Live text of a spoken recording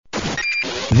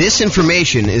This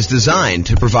information is designed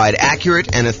to provide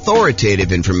accurate and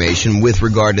authoritative information with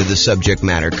regard to the subject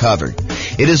matter covered.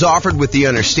 It is offered with the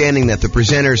understanding that the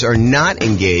presenters are not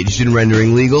engaged in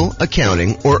rendering legal,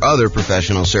 accounting, or other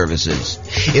professional services.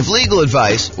 If legal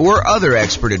advice or other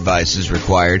expert advice is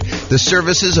required, the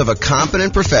services of a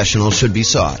competent professional should be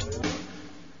sought.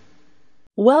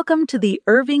 Welcome to the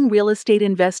Irving Real Estate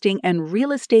Investing and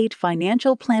Real Estate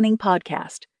Financial Planning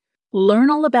Podcast.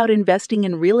 Learn all about investing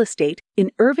in real estate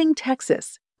in Irving,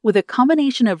 Texas, with a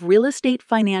combination of real estate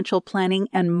financial planning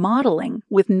and modeling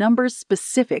with numbers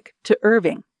specific to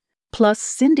Irving, plus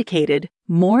syndicated,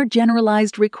 more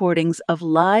generalized recordings of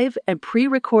live and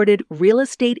pre-recorded real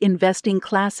estate investing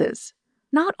classes,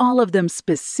 not all of them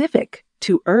specific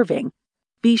to Irving.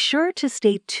 Be sure to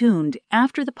stay tuned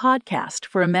after the podcast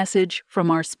for a message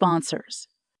from our sponsors.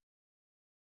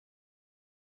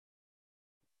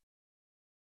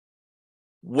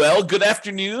 Well, good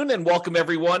afternoon and welcome,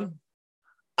 everyone.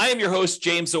 I am your host,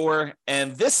 James Orr,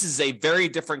 and this is a very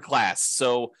different class.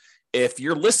 So if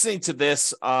you're listening to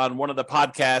this on one of the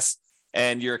podcasts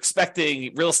and you're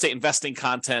expecting real estate investing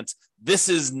content, this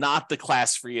is not the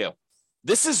class for you.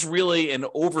 This is really an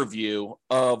overview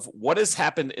of what has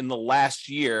happened in the last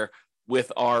year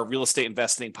with our real estate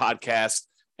investing podcast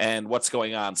and what's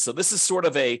going on. So this is sort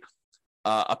of a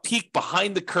peek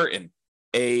behind the curtain,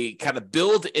 a kind of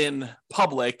build in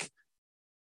public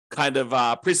kind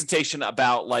of presentation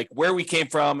about like where we came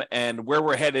from and where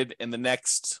we're headed in the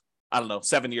next,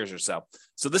 7 years or so.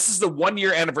 So this is the 1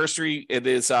 year anniversary. It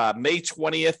is May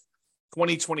 20th,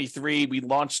 2023. We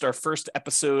launched our first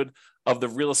episode of the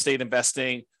real estate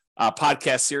investing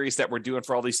podcast series that we're doing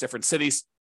for all these different cities.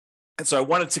 And so I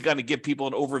wanted to kind of give people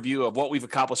an overview of what we've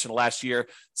accomplished in the last year.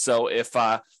 So if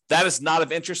that is not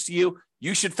of interest to you,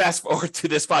 you should fast forward to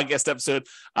this podcast episode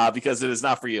because it is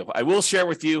not for you. I will share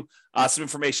with you some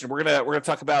information. We're gonna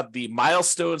talk about the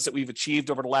milestones that we've achieved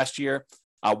over the last year,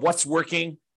 what's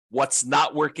working, what's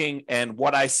not working, and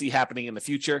what I see happening in the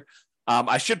future.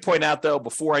 I should point out, though,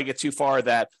 before I get too far,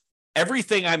 that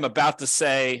everything I'm about to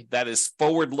say that is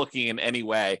forward-looking in any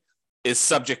way is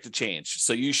subject to change.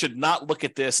 So you should not look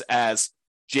at this as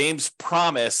James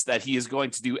promised that he is going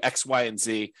to do X, Y, and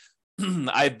Z.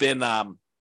 I've been a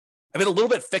little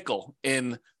bit fickle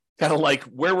in kind of like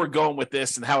where we're going with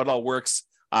this and how it all works.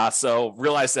 So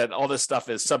realize that all this stuff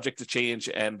is subject to change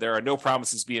and there are no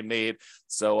promises being made.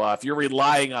 So if you're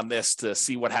relying on this to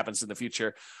see what happens in the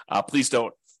future, please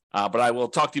don't. But I will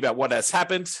talk to you about what has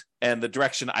happened and the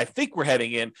direction I think we're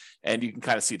heading in, and you can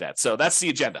kind of see that. So that's the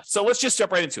agenda. So let's just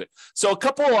jump right into it. So a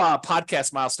couple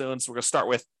podcast milestones we're going to start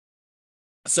with.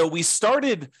 So we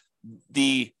started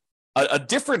a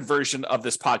different version of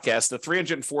this podcast, the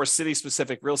 304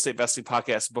 city-specific real estate investing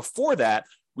podcast. Before that,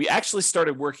 we actually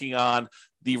started working on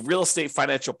the real estate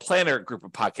financial planner group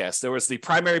of podcasts. There was the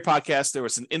primary podcast. There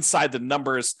was an Inside the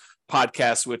Numbers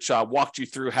podcast, which walked you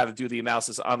through how to do the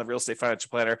analysis on the real estate financial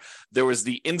planner. There was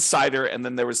the Insider, and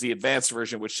then there was the advanced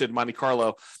version, which did Monte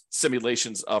Carlo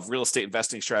simulations of real estate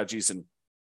investing strategies and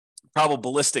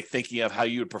probabilistic thinking of how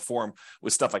you would perform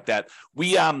with stuff like that.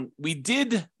 We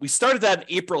started that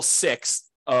April 6th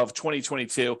of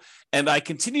 2022, and I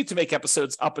continued to make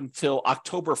episodes up until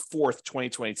October 4th,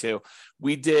 2022.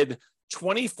 We did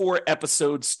 24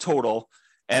 episodes total.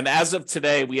 And as of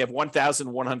today, we have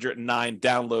 1,109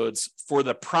 downloads for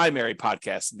the primary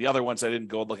podcast. And the other ones I didn't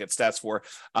go and look at stats for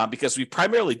because we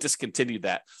primarily discontinued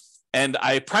that. And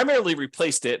I primarily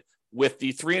replaced it with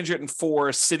the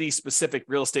 304 city-specific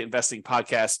real estate investing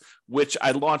podcast, which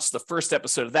I launched the first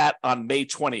episode of that on May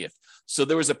 20th. So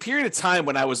there was a period of time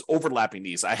when I was overlapping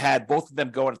these. I had both of them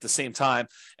going at the same time.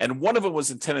 And one of them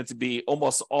was intended to be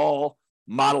almost all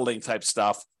modeling type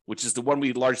stuff, which is the one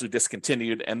we largely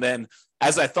discontinued. And then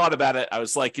as I thought about it, I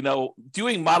was like,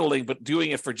 doing modeling, but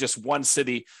doing it for just one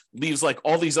city leaves like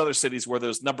all these other cities where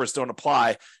those numbers don't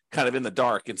apply kind of in the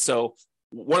dark. And so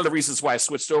one of the reasons why I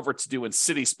switched over to doing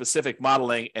city-specific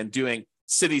modeling and doing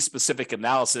city-specific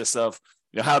analysis of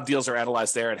how deals are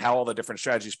analyzed there and how all the different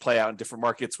strategies play out in different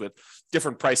markets with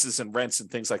different prices and rents and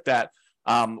things like that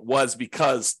was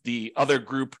because the other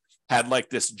group had like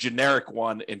this generic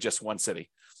one in just one city.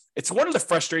 It's one of the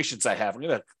frustrations I have. I'm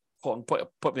going to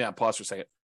put me on pause for a second.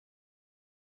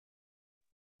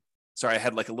 Sorry, I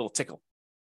had like a little tickle.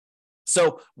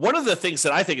 So one of the things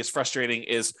that I think is frustrating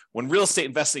is when real estate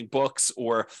investing books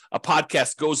or a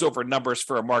podcast goes over numbers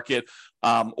for a market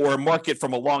or a market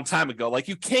from a long time ago. Like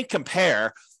you can't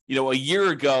compare, a year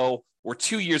ago or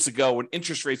 2 years ago when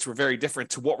interest rates were very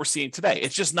different to what we're seeing today.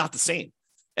 It's just not the same.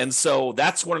 And so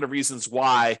that's one of the reasons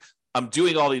why I'm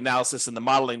doing all the analysis and the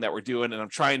modeling that we're doing. And I'm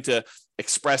trying to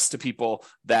express to people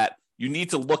that, you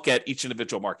need to look at each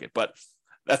individual market, but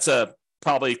that's a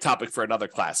probably topic for another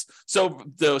class. So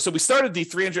we started the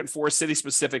 304 city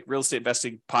specific real estate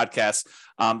investing podcast.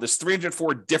 There's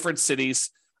 304 different cities.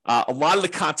 A lot of the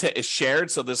content is shared.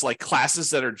 So there's like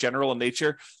classes that are general in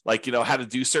nature, like, how to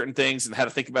do certain things and how to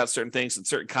think about certain things and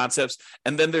certain concepts.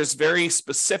 And then there's very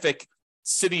specific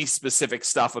city specific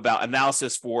stuff about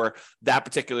analysis for that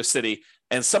particular city.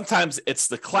 And sometimes it's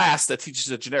the class that teaches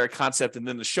a generic concept. And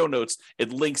then the show notes,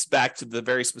 it links back to the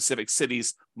very specific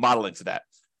cities modeling to that.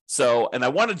 So, and I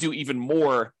want to do even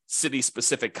more city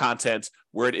specific content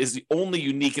where it is the only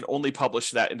unique and only published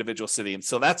to that individual city. And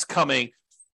so that's coming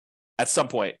at some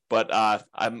point, but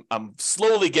I'm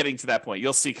slowly getting to that point.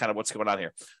 You'll see kind of what's going on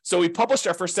here. So we published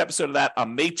our first episode of that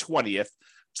on May 20th,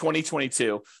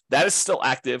 2022. That is still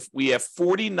active. We have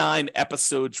 49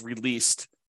 episodes released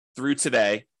through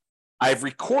today. I've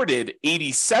recorded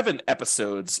 87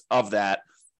 episodes of that.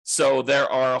 So there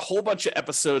are a whole bunch of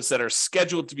episodes that are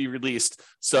scheduled to be released.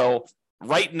 So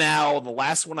right now, the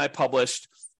last one I published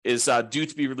is due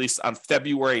to be released on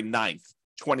February 9th,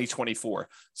 2024.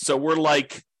 So we're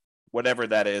like, whatever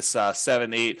that is,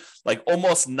 7, 8, like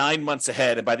almost 9 months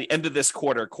ahead. And by the end of this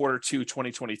quarter 2,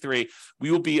 2023,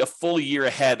 we will be a full year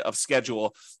ahead of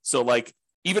schedule. So like,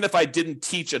 even if I didn't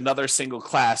teach another single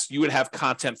class, you would have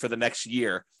content for the next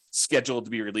year scheduled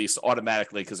to be released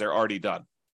automatically because they're already done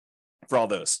for all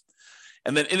those.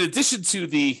 And then in addition to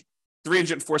the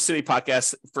 304 City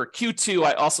podcast, for Q2,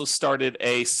 I also started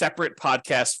a separate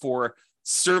podcast for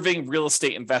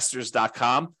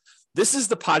servingrealestateinvestors.com. This is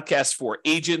the podcast for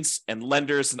agents and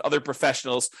lenders and other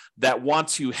professionals that want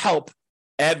to help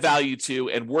add value to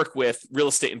and work with real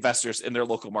estate investors in their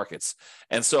local markets.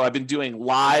 And so I've been doing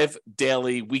live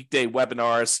daily weekday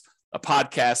webinars, a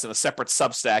podcast, and a separate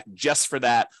Substack just for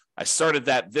that. I started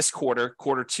that this quarter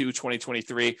 2,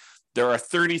 2023. There are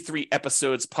 33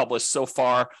 episodes published so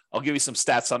far. I'll give you some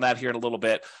stats on that here in a little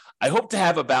bit. I hope to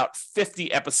have about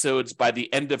 50 episodes by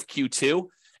the end of Q2,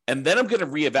 and then I'm going to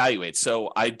reevaluate.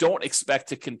 So I don't expect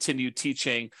to continue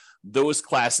teaching those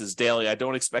classes daily. I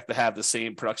don't expect to have the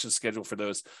same production schedule for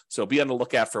those. So be on the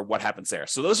lookout for what happens there.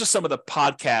 So those are some of the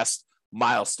podcast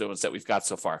milestones that we've got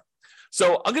so far.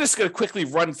 So I'm just going to quickly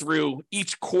run through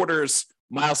each quarter's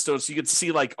milestones so you can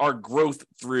see like our growth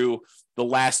through the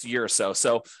last year or so.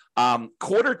 So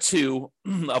quarter 2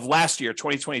 of last year,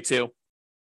 2022,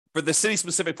 for the city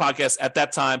specific podcast at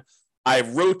that time, I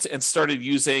wrote and started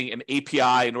using an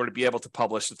API in order to be able to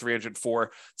publish the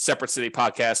 304 separate city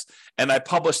podcasts. And I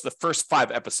published the first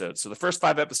 5 episodes. So the first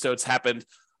 5 episodes happened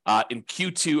in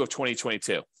Q2 of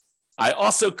 2022. I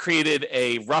also created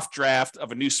a rough draft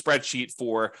of a new spreadsheet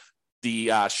for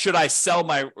the should I sell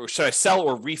or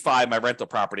refi my rental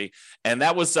property, and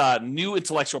that was new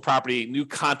intellectual property, new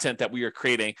content that we are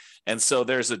creating, and so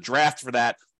there's a draft for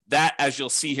that. That, as you'll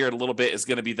see here in a little bit, is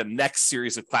going to be the next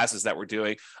series of classes that we're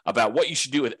doing about what you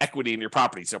should do with equity in your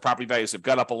property. So property values have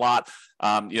gone up a lot.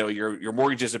 Your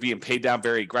mortgages are being paid down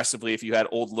very aggressively if you had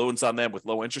old loans on them with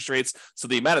low interest rates. So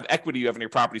the amount of equity you have in your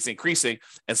property is increasing.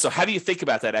 And so how do you think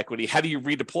about that equity? How do you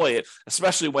redeploy it,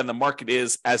 especially when the market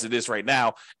is as it is right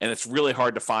now, and it's really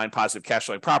hard to find positive cash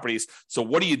flowing properties? So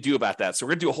what do you do about that? So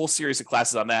we're going to do a whole series of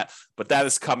classes on that, but that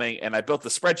is coming. And I built the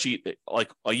spreadsheet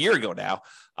like a year ago now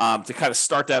to kind of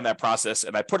start down that process.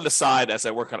 And I put it aside as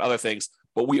I work on other things,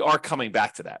 but we are coming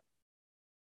back to that.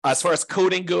 As far as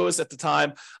coding goes at the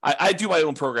time, I do my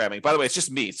own programming. By the way, it's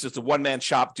just me. It's just a one-man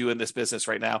shop doing this business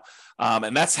right now.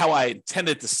 And that's how I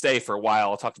intended to stay for a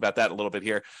while. I'll talk about that a little bit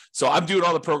here. So I'm doing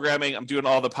all the programming. I'm doing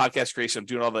all the podcast creation. I'm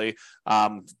doing all the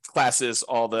classes,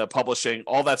 all the publishing.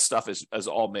 All that stuff is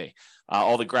all me.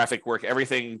 All the graphic work,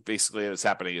 everything basically that's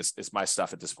happening is my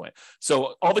stuff at this point.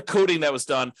 So all the coding that was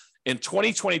done in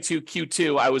 2022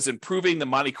 Q2, I was improving the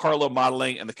Monte Carlo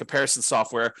modeling and the comparison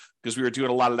software because we were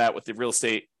doing a lot of that with the real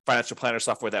estate financial planner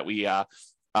software that we are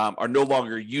no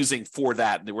longer using for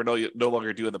that. We're no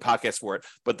longer doing the podcast for it,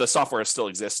 but the software still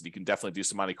exists, and you can definitely do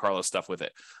some Monte Carlo stuff with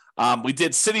it. We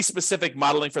did city-specific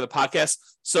modeling for the podcast.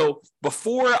 So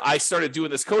before I started doing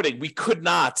this coding,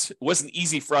 it wasn't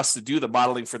easy for us to do the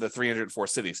modeling for the 304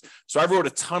 cities. So I wrote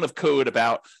a ton of code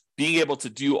about being able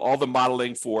to do all the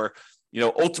modeling for,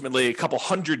 ultimately a couple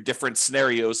hundred different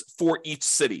scenarios for each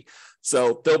city.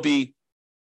 So there'll be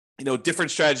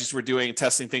different strategies we're doing,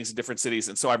 testing things in different cities.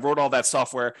 And so I wrote all that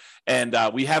software, and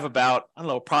we have about,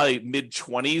 probably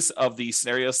mid-20s of the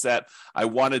scenarios that I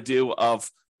want to do,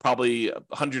 of probably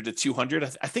 100 to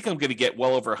 200. I think I'm going to get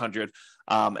well over 100.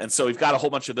 And so we've got a whole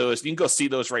bunch of those. You can go see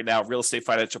those right now,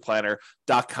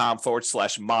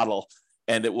 realestatefinancialplanner.com/model,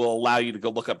 and it will allow you to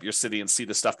go look up your city and see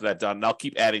the stuff that I've done. And I'll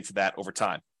keep adding to that over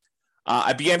time.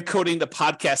 I began coding the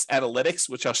podcast analytics,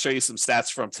 which I'll show you some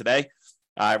stats from today.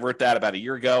 I wrote that about a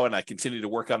year ago, and I continue to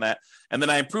work on that. And then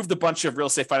I improved a bunch of real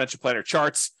estate financial planner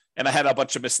charts, and I had a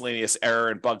bunch of miscellaneous error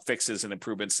and bug fixes and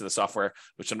improvements to the software,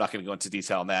 which I'm not going to go into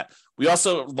detail on that. We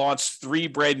also launched 3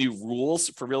 brand new rules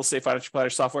for real estate financial planner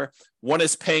software. One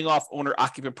is paying off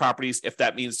owner-occupant properties if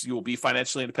that means you will be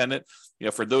financially independent.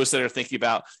 For those that are thinking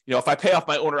about, if I pay off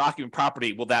my owner-occupant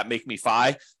property, will that make me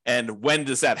FI? And when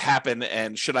does that happen?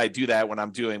 And should I do that when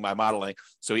I'm doing my modeling?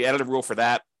 So we added a rule for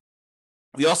that.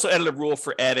 We also added a rule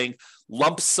for adding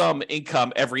lump sum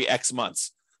income every X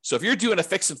months. So if you're doing a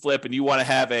fix and flip and you want to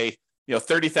have a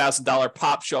 $30,000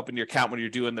 pop show up in your account when you're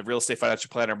doing the real estate financial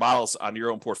planner models on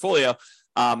your own portfolio,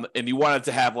 and you wanted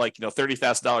to have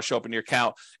 $30,000 show up in your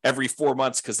account every 4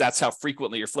 months because that's how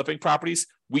frequently you're flipping properties,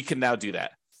 we can now do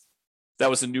that. That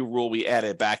was a new rule we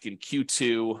added back in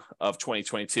Q2 of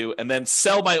 2022. And then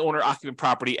sell my owner occupant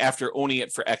property after owning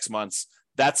it for X months.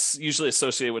 That's usually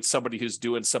associated with somebody who's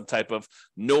doing some type of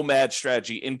nomad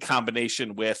strategy in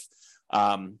combination with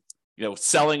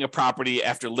selling a property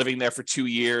after living there for 2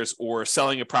 years, or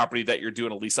selling a property that you're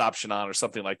doing a lease option on or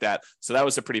something like that. So that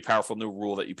was a pretty powerful new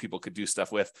rule that people could do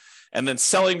stuff with. And then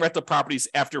selling rental properties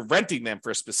after renting them for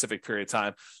a specific period of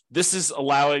time. This is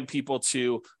allowing people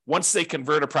to, once they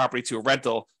convert a property to a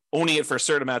rental, owning it for a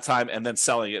certain amount of time and then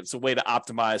selling it. It's a way to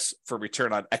optimize for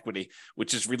return on equity,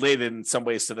 which is related in some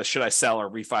ways to the should I sell or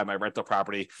refi my rental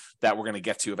property that we're going to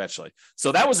get to eventually.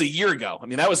 So that was a year ago.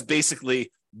 That was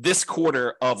basically this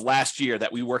quarter of last year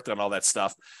that we worked on all that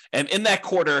stuff. And in that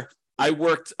quarter, I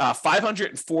worked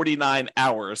 549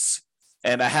 hours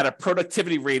and I had a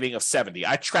productivity rating of 70.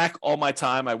 I track all my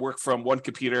time. I work from one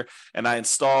computer, and I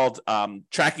installed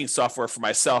tracking software for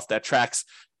myself that tracks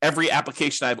every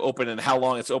application I've opened and how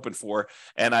long it's open for.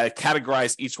 And I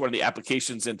categorize each one of the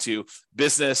applications into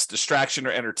business, distraction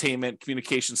or entertainment,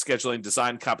 communication, scheduling,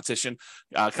 design, composition,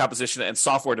 and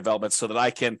software development so that I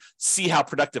can see how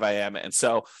productive I am. And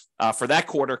so for that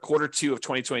quarter 2 of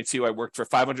 2022, I worked for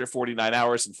 549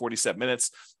 hours and 47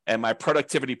 minutes, and my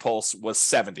productivity pulse was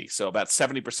 70. So about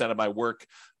 70% of my work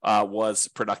was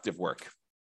productive work.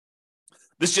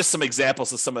 This is just some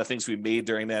examples of some of the things we made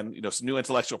during then, some new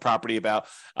intellectual property about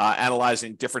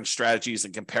analyzing different strategies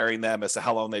and comparing them as to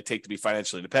how long they take to be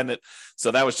financially independent. So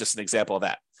that was just an example of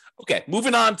that. Okay,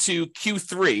 moving on to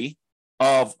Q3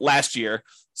 of last year.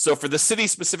 So for the City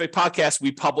Specific podcast,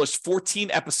 we published 14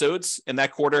 episodes in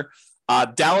that quarter.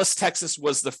 Dallas, Texas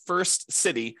was the first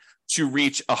city to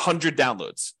reach 100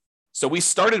 downloads. So we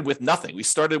started with nothing. We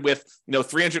started with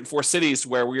 304 cities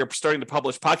where we were starting to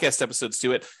publish podcast episodes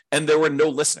to it, and there were no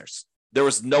listeners. There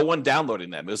was no one downloading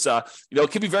them. It was,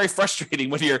 it can be very frustrating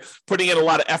when you're putting in a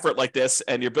lot of effort like this,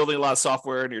 and you're building a lot of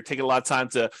software, and you're taking a lot of time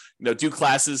to, do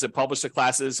classes and publish the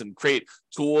classes and create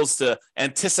tools to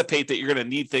anticipate that you're going to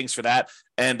need things for that,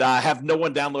 and have no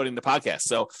one downloading the podcast.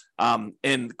 So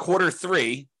in quarter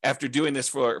 3, after doing this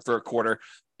for a quarter,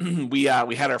 we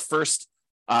had our first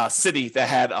city that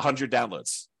had 100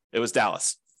 downloads. It was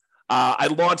Dallas. I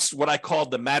launched what I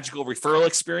called the magical referral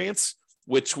experience,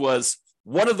 which was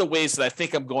one of the ways that I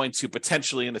think I'm going to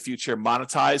potentially in the future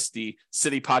monetize the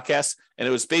City podcast. And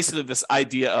it was basically this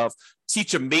idea of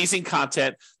teach amazing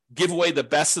content, give away the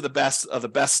best of the best of the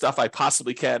best stuff I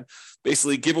possibly can,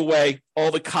 basically give away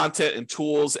all the content and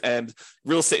tools and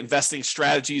real estate investing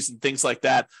strategies and things like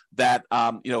that,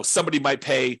 somebody might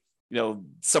pay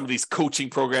some of these coaching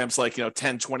programs like,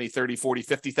 10, 20, 30, 40,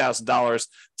 $50,000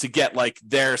 to get like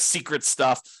their secret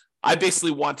stuff. I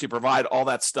basically want to provide all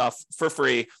that stuff for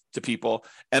free to people.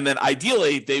 And then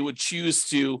ideally they would choose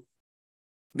to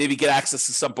maybe get access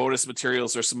to some bonus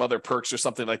materials or some other perks or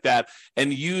something like that,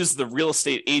 and use the real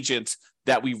estate agent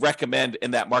that we recommend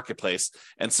in that marketplace.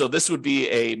 And so this would be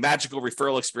a magical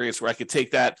referral experience where I could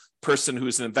take that person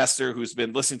who's an investor who's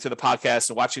been listening to the podcast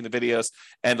and watching the videos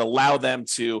and allow them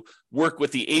to work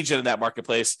with the agent in that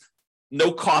marketplace,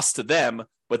 no cost to them,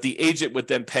 but the agent would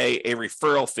then pay a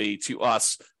referral fee to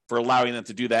us for allowing them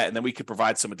to do that. And then we could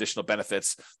provide some additional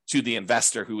benefits to the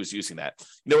investor who is using that.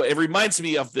 It reminds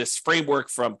me of this framework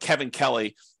from Kevin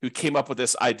Kelly, who came up with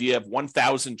this idea of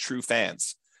 1,000 true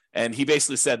fans. And he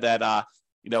basically said that,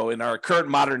 in our current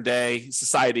modern day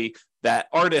society, that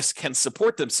artists can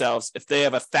support themselves if they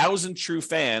have 1,000 true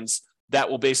fans that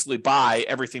will basically buy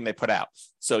everything they put out.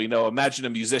 So, imagine a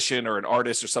musician or an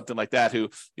artist or something like that who,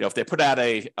 if they put out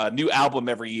a new album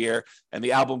every year and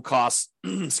the album costs,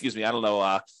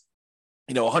 $100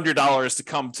 to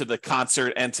come to the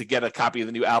concert and to get a copy of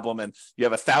the new album. And you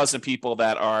have 1,000 people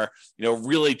that are,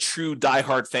 really true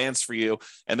diehard fans for you,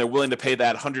 and they're willing to pay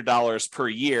that $100 per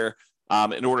year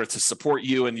in order to support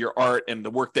you and your art and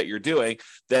the work that you're doing.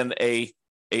 Then a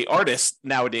a artist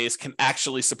nowadays can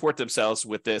actually support themselves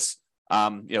with this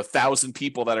 1,000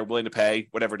 people that are willing to pay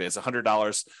whatever it is,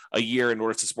 $100 a year in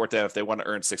order to support them if they want to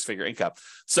earn six-figure income.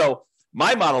 So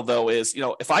my model, though, is,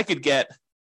 if I could get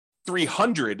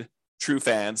 300 true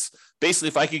fans, basically,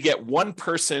 if I could get one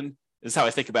person, this is how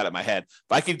I think about it in my head.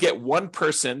 If I could get one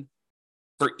person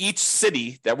for each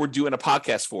city that we're doing a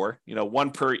podcast for, one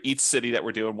per each city that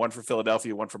we're doing, one for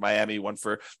Philadelphia, one for Miami, one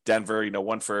for Denver,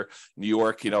 one for New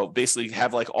York, basically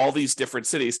have like all these different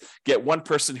cities, get one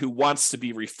person who wants to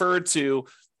be referred to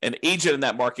an agent in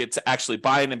that market to actually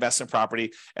buy an investment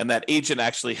property. And that agent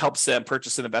actually helps them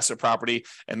purchase an investment property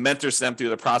and mentors them through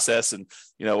the process. And,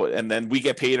 and then we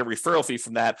get paid a referral fee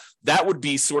from that. That would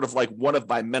be sort of like one of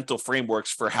my mental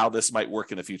frameworks for how this might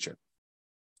work in the future.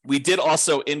 We did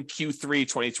also in Q3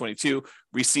 2022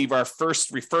 receive our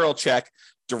first referral check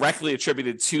directly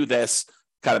attributed to this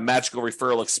kind of magical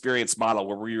referral experience model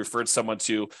where we referred someone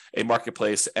to a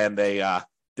marketplace and they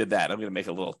did that. I'm going to make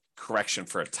a little correction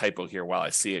for a typo here while I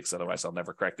see it, because otherwise I'll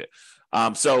never correct it.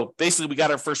 So basically we got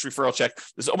our first referral check.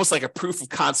 It's almost like a proof of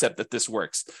concept that this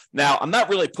works. Now, I'm not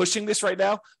really pushing this right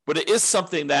now, but it is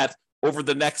something that over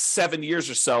the next 7 years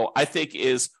or so, I think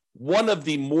is one of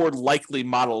the more likely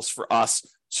models for us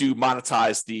to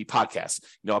monetize the podcast.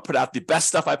 I put out the best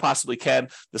stuff I possibly can,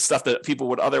 the stuff that people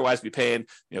would otherwise be paying,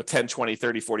 $10, $20, $30,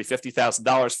 $40,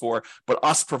 $50,000 for, but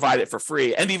us provide it for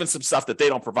free, and even some stuff that they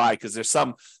don't provide, because there's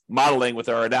some modeling with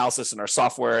our analysis and our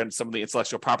software and some of the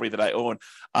intellectual property that I own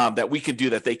that we can do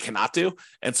that they cannot do.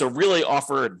 And so really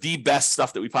offer the best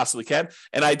stuff that we possibly can.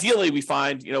 And ideally we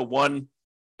find, one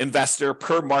investor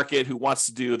per market who wants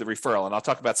to do the referral. And I'll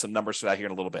talk about some numbers for that here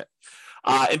in a little bit.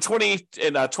 In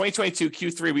 2022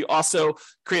 Q3, we also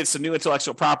created some new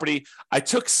intellectual property. I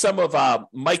took some of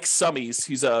Mike Summey's.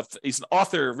 He's an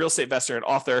author, real estate investor, and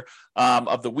author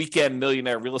of the Weekend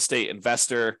Millionaire Real Estate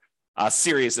Investor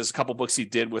series. There's a couple books he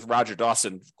did with Roger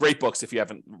Dawson. Great books if you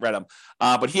haven't read them.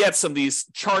 But he had some of these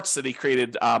charts that he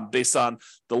created based on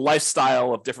the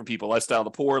lifestyle of different people, lifestyle of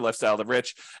the poor, lifestyle of the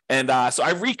rich. And so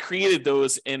I recreated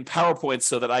those in PowerPoint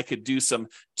so that I could do some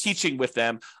teaching with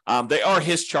them. They are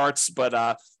his charts,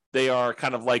 but they are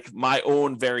kind of like my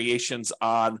own variations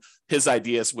on his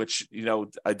ideas, which,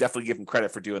 I definitely give him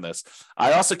credit for doing this.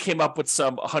 I also came up with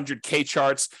some 100K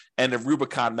charts and a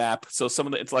Rubicon map. So some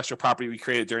of the intellectual property we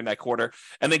created during that quarter.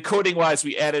 And then coding wise,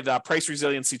 we added price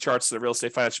resiliency charts to the Real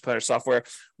Estate Financial Planner software,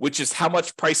 which is how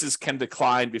much prices can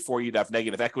decline before you'd have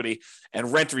negative equity,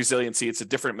 and rent resiliency. It's a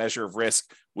different measure of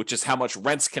risk, which is how much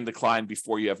rents can decline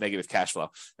before you have negative cash flow.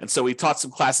 And so we taught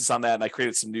some classes on that, and I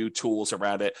created some new tools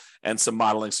around it and some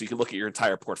modeling. So you can look at your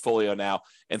entire portfolio now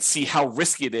and see how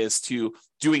risky it is to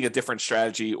doing a different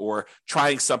strategy or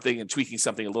trying something and tweaking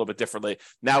something a little bit differently.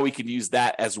 Now we can use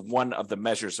that as one of the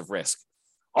measures of risk.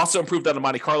 Also improved on the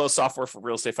Monte Carlo software for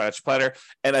Real Estate Financial Planner,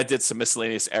 and I did some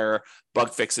miscellaneous error,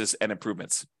 bug fixes, and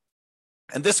improvements.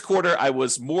 And this quarter, I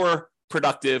was more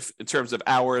productive in terms of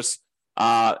hours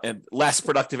and less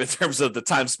productive in terms of the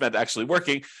time spent actually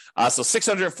working. So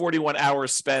 641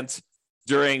 hours spent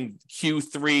during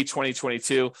Q3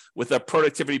 2022 with a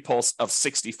productivity pulse of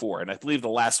 64. And I believe the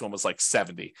last one was like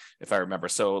 70, if I remember.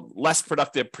 So less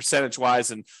productive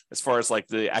percentage-wise and as far as like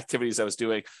the activities I was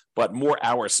doing, but more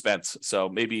hours spent. So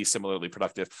maybe similarly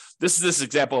productive. This is this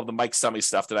example of the Mike Summey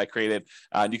stuff that I created.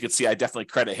 And you can see I definitely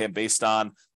credit him based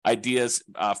on ideas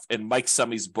in Mike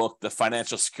Summey's book, The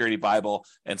Financial Security Bible,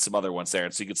 and some other ones there.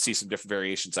 And so you can see some different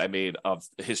variations I made of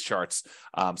his charts.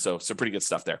 So some pretty good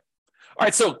stuff there. All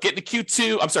right, so getting to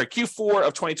Q4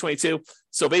 of 2022.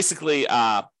 So basically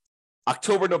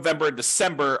October, November, and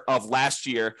December of last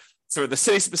year, for the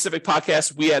city-specific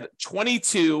podcast, we had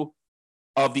 22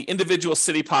 of the individual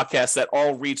city podcasts that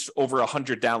all reached over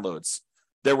 100 downloads.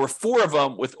 There were 4 of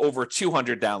them with over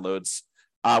 200 downloads.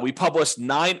 We published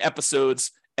 9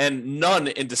 episodes and none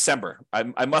in December.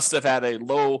 I must have had a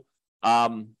low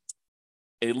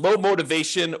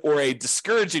motivation or a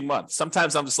discouraging month.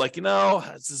 Sometimes I'm just like,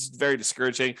 this is very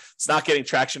discouraging. It's not getting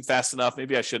traction fast enough.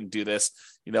 Maybe I shouldn't do this.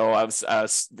 I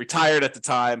was retired at the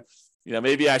time.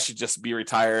 Maybe I should just be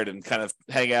retired and kind of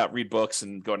hang out, read books,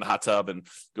 and go in the hot tub and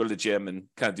go to the gym and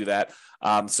kind of do that.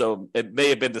 So it may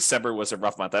have been December was a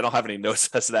rough month. I don't have any notes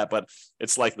as to that, but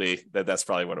it's likely that that's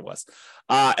probably what it was.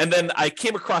 And then I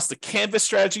came across the Canvas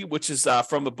strategy, which is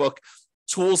from the book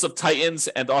Tools of Titans,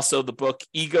 and also the book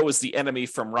Ego is the Enemy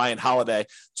from Ryan Holiday.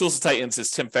 Tools of Titans is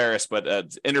Tim Ferriss, but an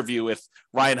interview with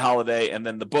Ryan Holiday. And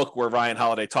then the book where Ryan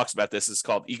Holiday talks about this is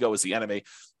called Ego is the Enemy.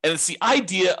 And it's the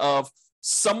idea of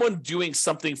someone doing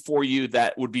something for you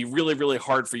that would be really, really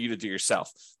hard for you to do yourself.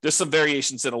 There's some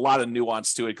variations and a lot of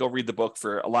nuance to it. Go read the book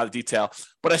for a lot of detail.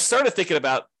 But I started thinking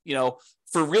about,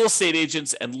 for real estate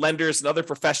agents and lenders and other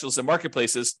professionals and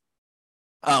marketplaces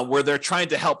where they're trying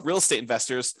to help real estate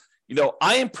investors,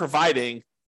 I am providing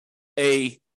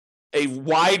a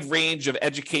wide range of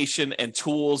education and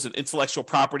tools and intellectual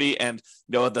property and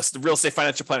the real estate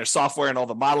financial planner software and all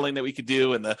the modeling that we could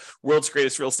do and the world's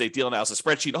greatest real estate deal analysis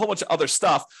spreadsheet, a whole bunch of other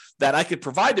stuff that I could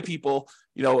provide to people,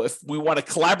 if we want to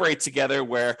collaborate together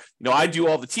where, I do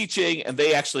all the teaching and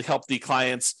they actually help the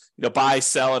clients, buy,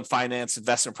 sell, and finance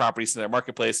investment properties in their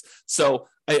marketplace. So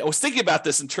I was thinking about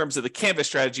this in terms of the Canvas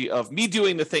strategy of me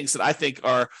doing the things that I think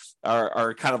are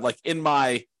kind of like in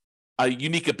my a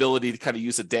unique ability, to kind of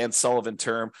use a Dan Sullivan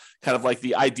term, kind of like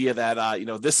the idea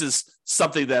that, this is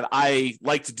something that I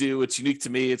like to do. It's unique to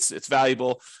me. It's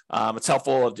valuable. It's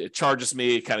helpful. It charges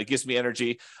me. It kind of gives me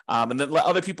energy. And then let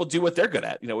other people do what they're good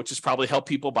at, which is probably help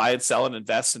people buy and sell and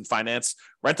invest and finance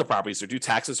rental properties or do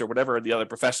taxes or whatever the other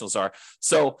professionals are.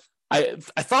 So I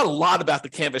thought a lot about the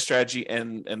Canvas strategy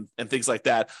and things like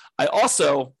that. I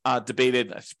also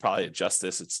debated, I should probably adjust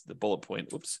this. It's the bullet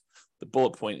point. Oops. The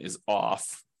bullet point is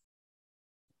off.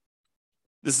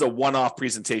 This is a one-off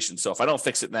presentation, so if I don't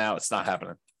fix it now, it's not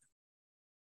happening.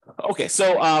 Okay,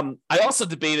 so I also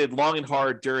debated long and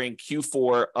hard during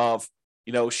Q4 of,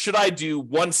 should I do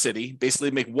one city, basically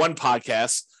make one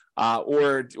podcast,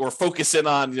 or focus in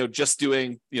on, just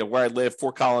doing, where I live,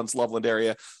 Fort Collins, Loveland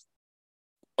area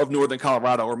of Northern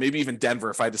Colorado, or maybe even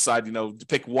Denver if I decide, to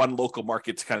pick one local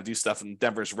market to kind of do stuff, and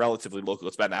Denver is relatively local.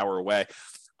 It's about an hour away.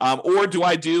 Or do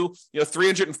I do,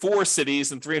 304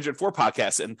 cities and 304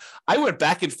 podcasts? And I went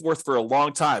back and forth for a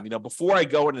long time, before I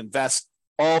go and invest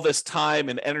all this time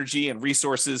and energy and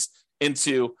resources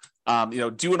into,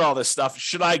 doing all this stuff.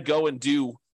 Should I go and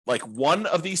do like one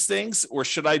of these things, or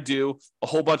should I do a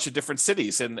whole bunch of different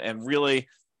cities and really,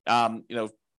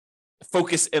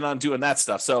 focus in on doing that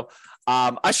stuff? So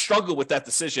I struggled with that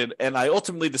decision, and I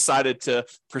ultimately decided to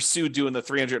pursue doing the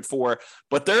 304.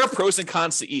 But there are pros and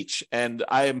cons to each, and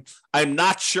I'm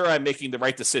not sure I'm making the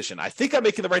right decision. I think I'm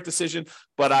making the right decision,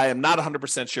 but I am not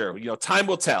 100% sure. Time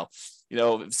will tell.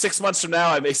 6 months from now,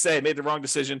 I may say I made the wrong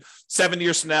decision. 7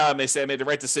 years from now, I may say I made the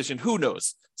right decision. Who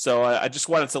knows? So I just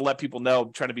wanted to let people know,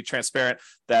 I'm trying to be transparent,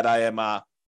 that I'm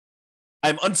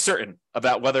uncertain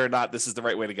about whether or not this is the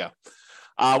right way to go.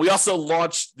 We also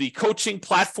launched the coaching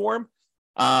platform.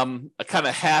 I kind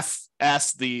of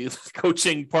half-assed the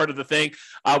coaching part of the thing.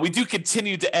 We do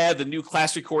continue to add the new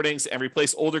class recordings and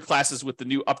replace older classes with the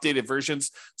new updated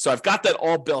versions. So I've got that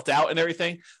all built out and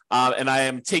everything. And I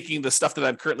am taking the stuff that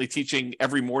I'm currently teaching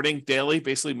every morning, daily,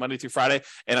 basically Monday through Friday.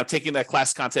 And I'm taking that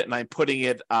class content and I'm putting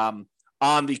it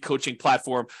on the coaching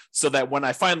platform, so that when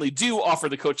I finally do offer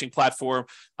the coaching platform,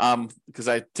 because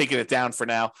I've taken it down for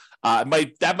now, that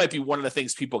might be one of the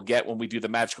things people get when we do the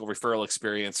magical referral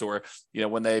experience, or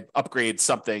when they upgrade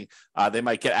something, they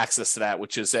might get access to that,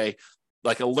 which is a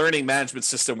learning management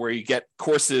system where you get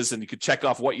courses and you could check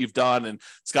off what you've done, and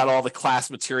it's got all the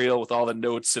class material with all the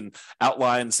notes and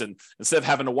outlines, and instead of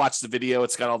having to watch the video,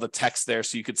 it's got all the text there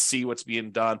so you could see what's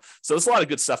being done. So there's a lot of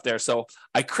good stuff there. So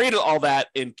I created all that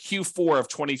in Q4 of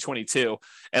 2022,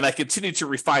 and I continue to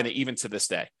refine it even to this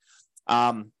day.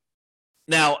 Now,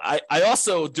 I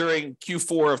also, during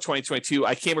Q4 of 2022,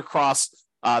 I came across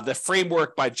the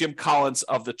framework by Jim Collins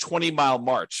of the 20-mile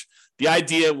march. The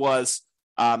idea was,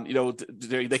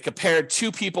 they compared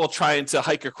two people trying to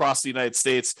hike across the United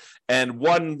States, and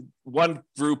one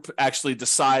group actually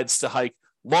decides to hike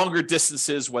longer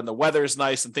distances when the weather is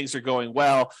nice and things are going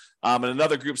well. And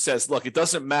another group says, look, it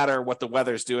doesn't matter what the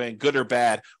weather's doing, good or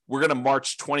bad. We're going to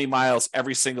march 20 miles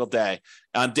every single day.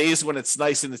 On days when it's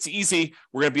nice and it's easy,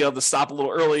 we're going to be able to stop a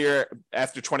little earlier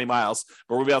after 20 miles,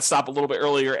 but we'll be able to stop a little bit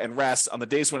earlier and rest. On the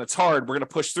days when it's hard, we're going to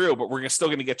push through, but we're still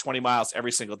going to get 20 miles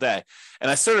every single day.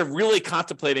 And I started really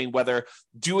contemplating whether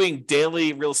doing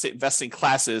daily real estate investing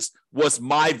classes was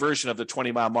my version of the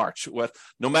 20-mile march. With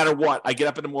no matter what, I get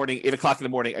up in the morning, 8 o'clock in the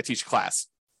morning, I teach a class.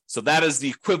 So that is the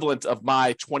equivalent of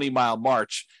my 20-mile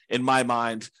march in my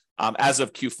mind as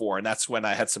of Q4. And that's when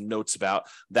I had some notes about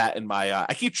that in my,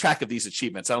 I keep track of these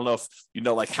achievements. I don't know if you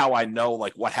know, how I know,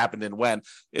 what happened and when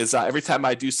is every time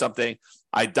I do something,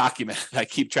 I document, I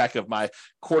keep track of my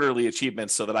quarterly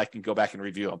achievements so that I can go back and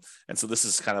review them. And so this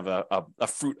is kind of a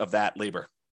fruit of that labor.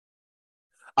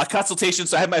 A consultation.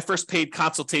 So I had my first paid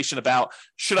consultation about,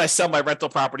 should I sell my rental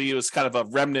property? It was kind of a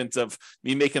remnant of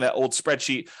me making that old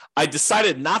spreadsheet. I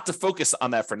decided not to focus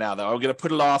on that for now, though. I'm going to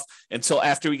put it off until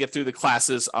after we get through the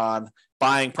classes on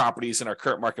buying properties in our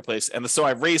current marketplace. And so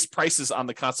I raised prices on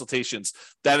the consultations.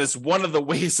 That is one of the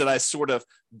ways that I sort of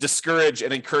discourage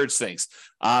and encourage things.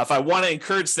 If I want to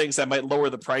encourage things, I might lower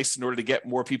the price in order to get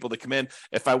more people to come in.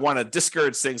 If I want to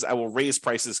discourage things, I will raise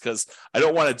prices because I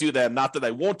don't want to do them. Not that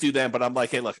I won't do them, but I'm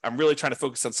like, hey, look, I'm really trying to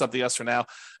focus on something else for now.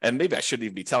 And maybe I shouldn't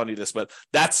even be telling you this, but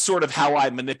that's sort of how I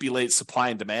manipulate supply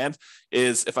and demand.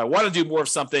 Is if I want to do more of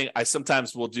something, I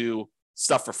sometimes will do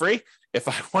stuff for free. If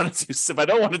I don't want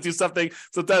to do something,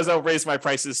 sometimes I'll raise my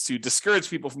prices to discourage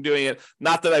people from doing it.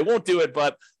 Not that I won't do it,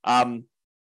 but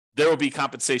there will be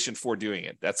compensation for doing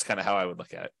it. That's kind of how I would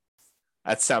look at it.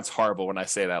 That sounds horrible when I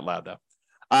say it out loud, though.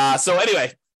 So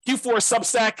anyway, Q4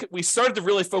 Substack, we started to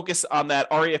really focus on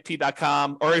that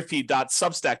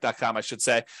refp.substack.com, I should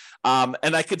say.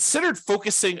 And I considered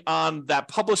focusing on that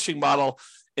publishing model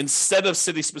instead of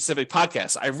city-specific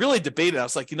podcasts. I really debated. I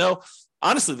was like,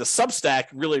 honestly, the Substack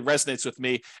really resonates with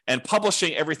me, and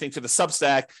publishing everything to the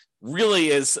Substack really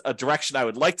is a direction I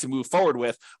would like to move forward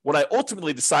with. What I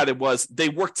ultimately decided was they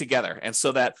work together. And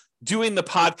so that doing the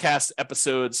podcast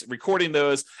episodes, recording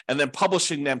those, and then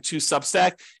publishing them to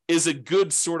Substack is a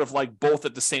good sort of like both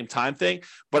at the same time thing.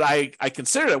 But I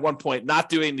considered at one point not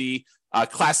doing the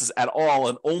classes at all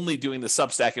and only doing the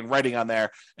Substack and writing on there.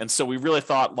 And so we really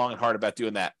thought long and hard about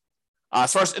doing that.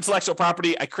 As far as intellectual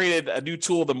property, I created a new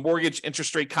tool, the Mortgage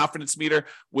Interest Rate Confidence Meter,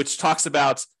 which talks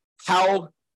about how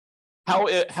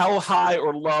high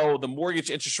or low the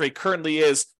mortgage interest rate currently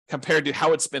is compared to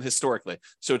how it's been historically.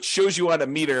 So it shows you on a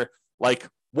meter like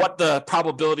what the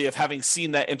probability of having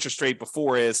seen that interest rate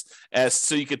before is, as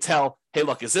so you could tell, hey,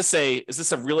 look, is this a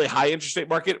really high interest rate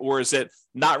market, or is it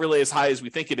not really as high as we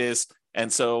think it is?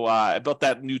 And so I built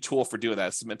that new tool for doing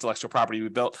that. Some intellectual property we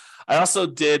built. I also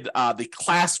did the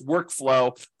class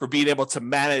workflow for being able to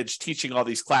manage teaching all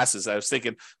these classes. I was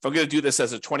thinking, if I'm going to do this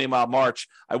as a 20-mile march,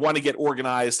 I want to get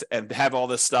organized and have all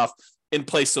this stuff in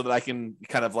place so that I can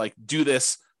kind of like do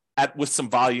this with some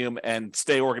volume and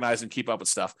stay organized and keep up with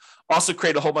stuff. Also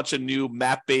create a whole bunch of new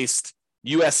map-based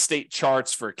U.S. state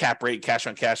charts for cap rate, cash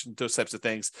on cash, and those types of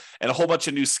things, and a whole bunch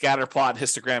of new scatter plot,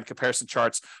 histogram comparison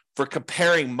charts for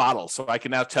comparing models. So I can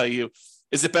now tell you,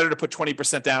 is it better to put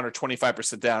 20% down or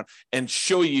 25% down, and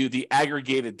show you the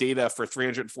aggregated data for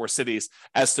 304 cities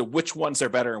as to which ones are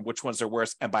better and which ones are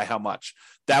worse and by how much.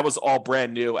 That was all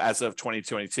brand new as of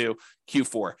 2022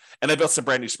 Q4. And I built some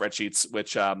brand new spreadsheets,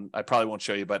 which I probably won't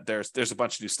show you, but there's a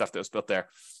bunch of new stuff that was built there.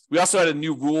 We also had a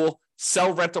new rule: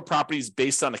 sell rental properties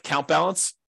based on account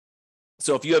balance.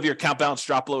 So if you have your account balance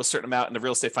drop below a certain amount in the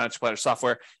Real Estate Financial Planner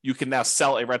software, you can now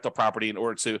sell a rental property in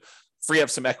order to free up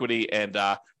some equity and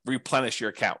replenish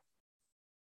your account.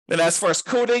 And as far as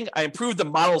coding, I improved the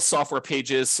model software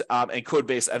pages and code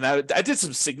base, and I did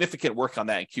some significant work on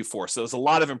that in Q4. So there's a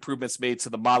lot of improvements made to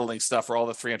the modeling stuff for all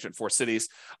the 304 cities.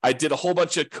 I did a whole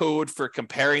bunch of code for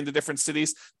comparing the different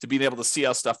cities to being able to see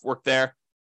how stuff worked there.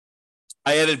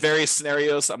 I added various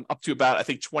scenarios. I'm up to about, I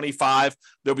think, 25.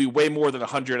 There'll be way more than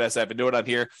 100 as I have a note on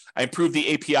here. I improved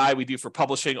the API we do for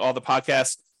publishing all the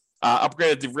podcasts,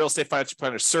 upgraded the Real Estate Financial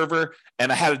Planner server,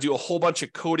 and I had to do a whole bunch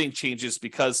of coding changes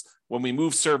because when we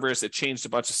moved servers, it changed a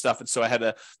bunch of stuff. And so I had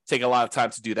to take a lot of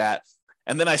time to do that.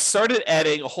 And then I started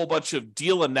adding a whole bunch of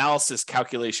deal analysis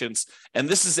calculations. And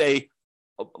this is a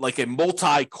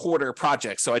multi-quarter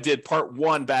project. So I did part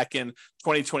one back in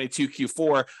 2022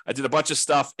 Q4. I did a bunch of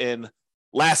stuff in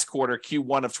last quarter,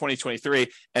 Q1 of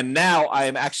 2023. And now I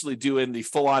am actually doing the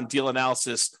full-on deal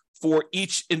analysis for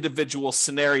each individual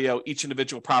scenario, each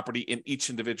individual property in each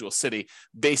individual city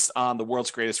based on the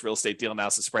world's greatest real estate deal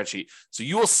analysis spreadsheet. So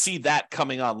you will see that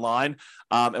coming online.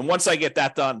 And once I get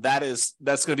that done, that's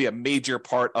going to be a major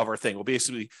part of our thing. We'll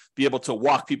basically be able to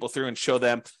walk people through and show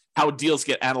them how deals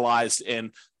get analyzed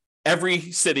in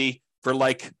every city for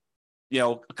a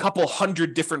couple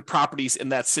hundred different properties in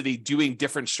that city doing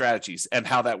different strategies and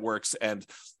how that works and,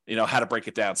 how to break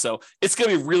it down. So it's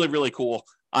going to be really, really cool.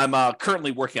 I'm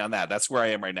currently working on that. That's where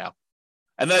I am right now.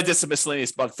 And then I did some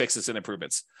miscellaneous bug fixes and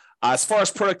improvements. As far as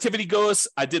productivity goes,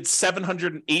 I did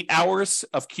 708 hours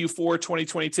of Q4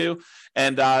 2022,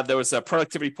 and there was a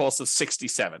productivity pulse of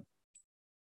 67.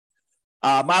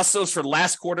 Milestones for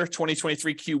last quarter,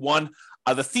 2023 Q1.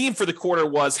 The theme for the quarter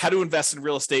was how to invest in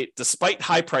real estate despite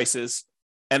high prices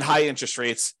and high interest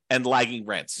rates and lagging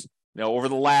rents. Over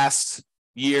the last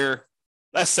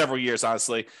several years,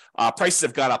 honestly, prices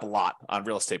have gone up a lot on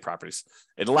real estate properties.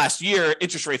 In the last year,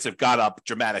 interest rates have gone up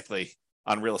dramatically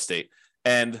on real estate,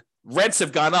 and rents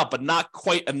have gone up, but not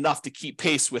quite enough to keep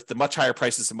pace with the much higher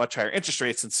prices and much higher interest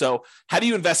rates. And so how do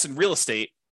you invest in real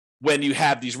estate when you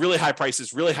have these really high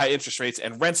prices, really high interest rates,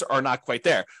 and rents are not quite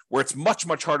there, where it's much,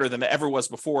 much harder than it ever was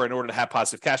before in order to have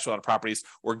positive cash flow on properties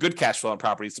or good cash flow on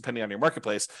properties, depending on your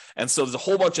marketplace. And so there's a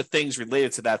whole bunch of things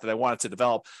related to that I wanted to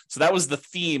develop. So that was the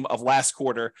theme of last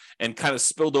quarter and kind of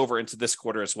spilled over into this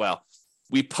quarter as well.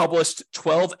 We published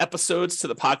 12 episodes to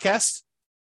the podcast.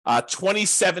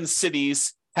 27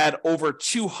 cities had over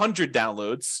 200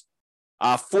 downloads.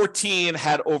 14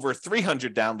 had over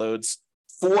 300 downloads.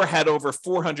 4 had over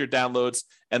 400 downloads,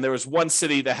 and there was one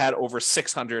city that had over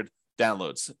 600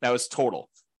 downloads. That was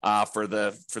total for their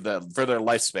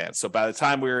lifespan. So by the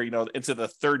time we were into the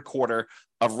third quarter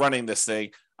of running this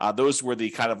thing, those were the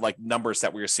kind of like numbers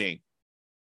that we were seeing.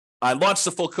 I launched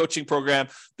the full coaching program.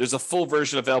 There's a full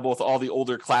version available with all the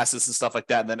older classes and stuff like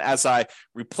that. And then as I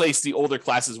replace the older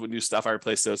classes with new stuff, I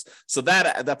replace those. So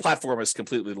that platform is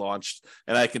completely launched,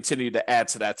 and I continue to add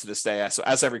to that to this day. So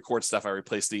as I record stuff, I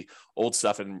replace the old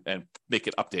stuff and make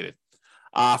it updated.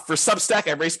 For Substack,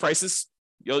 I raised prices.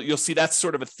 You'll see that's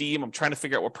sort of a theme. I'm trying to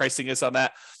figure out what pricing is on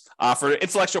that. For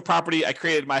intellectual property, I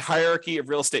created my hierarchy of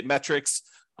real estate metrics.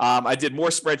 I did more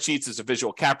spreadsheets. There's a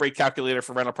visual cap rate calculator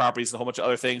for rental properties and a whole bunch of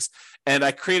other things. And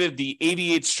I created the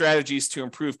 88 strategies to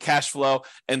improve cash flow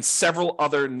and several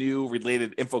other new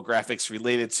related infographics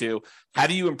related to how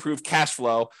do you improve cash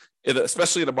flow,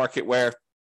 especially in a market where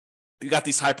you got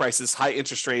these high prices, high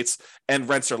interest rates, and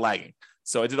rents are lagging.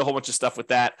 So I did a whole bunch of stuff with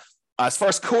that. As far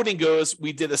as coding goes,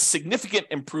 we did a significant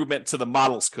improvement to the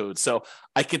models code. So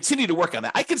I continue to work on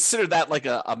that. I consider that like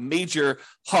a major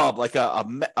hub, like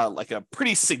a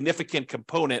pretty significant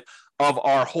component of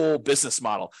our whole business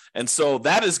model. And so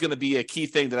that is going to be a key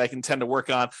thing that I can tend to work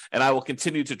on, and I will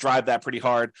continue to drive that pretty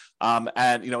hard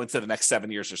and into the next 7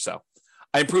 years or so.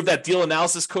 I improved that deal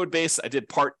analysis code base. I did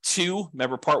part 2.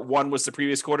 Remember, part 1 was the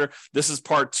previous quarter. This is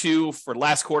part 2 for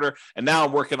last quarter. And now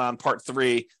I'm working on part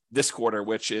 3 this quarter,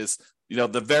 which is,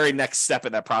 the very next step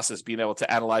in that process, being able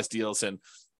to analyze deals and,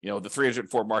 the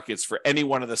 304 markets for any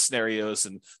one of the scenarios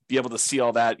and be able to see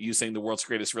all that using the world's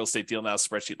greatest real estate deal analysis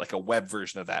spreadsheet, like a web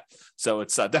version of that. So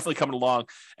it's definitely coming along,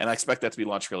 and I expect that to be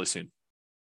launched really soon.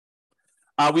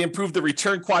 We improved the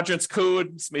return quadrants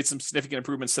code, made some significant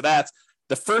improvements to that.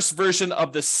 The first version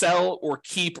of the sell or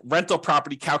keep rental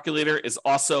property calculator is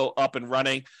also up and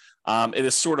running. It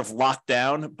is sort of locked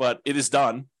down, but it is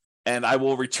done. And I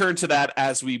will return to that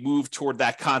as we move toward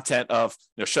that content of,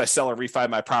 should I sell or refi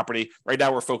my property? Right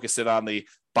now, we're focused on the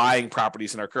buying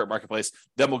properties in our current marketplace.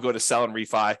 Then we'll go to sell and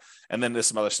refi. And then there's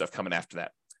some other stuff coming after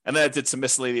that. And then I did some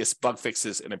miscellaneous bug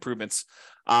fixes and improvements.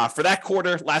 For that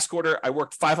quarter, last quarter, I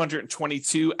worked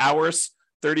 522 hours,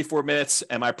 34 minutes,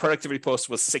 and my productivity post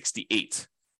was 68.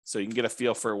 So you can get a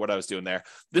feel for what I was doing there.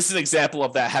 This is an example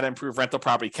of that, how to improve rental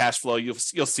property cash flow. You'll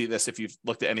see this if you've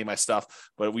looked at any of my stuff,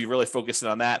 but we really focused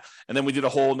on that. And then we did a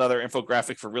whole nother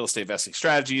infographic for real estate investing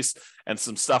strategies and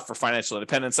some stuff for financial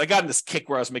independence. I got in this kick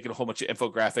where I was making a whole bunch of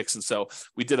infographics, and so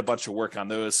we did a bunch of work on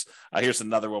those. Here's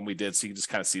another one we did, so you can just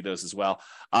kind of see those as well.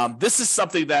 This is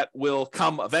something that will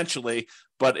come eventually,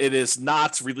 but it is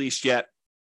not released yet.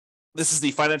 This is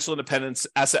the financial independence,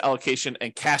 asset allocation,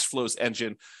 and cash flows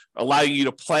engine, allowing you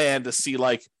to plan to see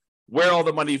like where all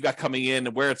the money you've got coming in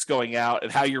and where it's going out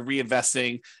and how you're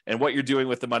reinvesting and what you're doing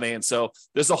with the money. And so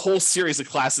there's a whole series of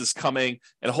classes coming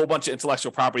and a whole bunch of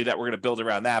intellectual property that we're going to build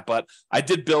around that. But I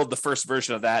did build the first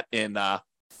version of that in that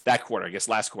quarter, I guess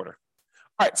last quarter.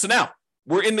 All right, so now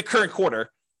we're in the current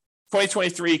quarter,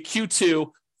 2023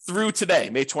 Q2 through today,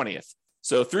 May 20th.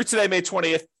 So through today, May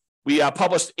 20th, we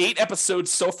published 8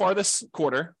 episodes so far this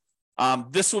quarter.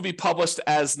 This will be published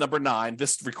as number 9,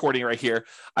 this recording right here.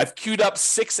 I've queued up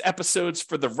 6 episodes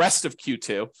for the rest of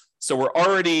Q2. So we're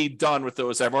already done with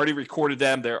those. I've already recorded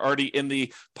them. They're already in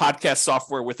the podcast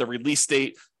software with a release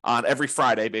date on every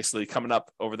Friday, basically coming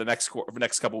up over the next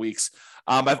couple of weeks.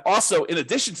 I've also, in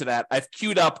addition to that, I've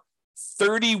queued up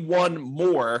 31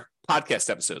 more podcast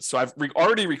episodes. So I've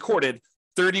already recorded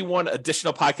 31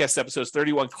 additional podcast episodes,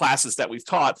 31 classes that we've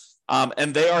taught,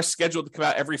 and they are scheduled to come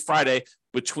out every Friday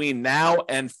between now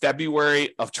and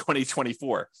February of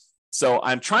 2024. So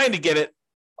I'm trying to get it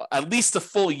at least a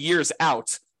full year's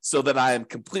out so that I am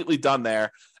completely done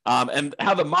there. And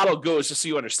how the model goes, just so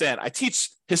you understand, I teach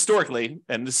historically,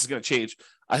 and this is going to change.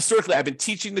 Historically, I've been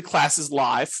teaching the classes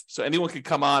live, so anyone can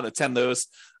come on, attend those.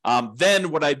 Then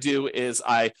what I do is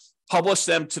I publish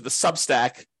them to the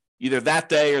Substack either that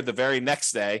day or the very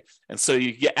next day. And so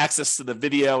you get access to the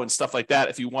video and stuff like that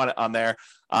if you want it on there.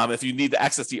 If you need to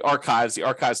access the archives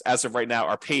as of right now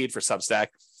are paid for Substack.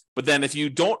 But then if you're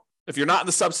not in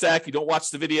the Substack, you don't watch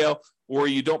the video, or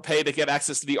you don't pay to get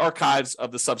access to the archives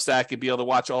of the Substack and be able to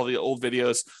watch all the old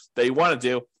videos that you want to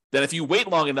do, then if you wait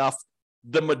long enough,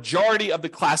 the majority of the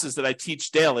classes that I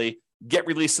teach daily get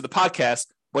released to the podcast,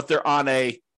 but they're on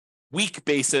a week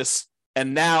basis.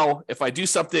 And now if I do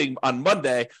something on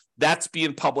Monday, that's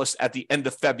being published at the end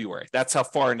of February. That's how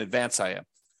far in advance I am.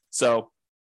 So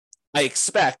I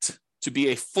expect to be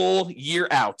a full year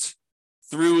out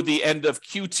through the end of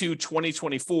Q2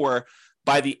 2024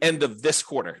 by the end of this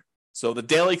quarter. So the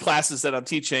daily classes that I'm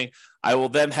teaching, I will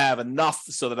then have enough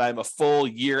so that I'm a full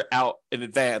year out in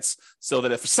advance, so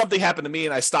that if something happened to me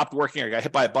and I stopped working or got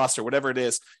hit by a bus or whatever it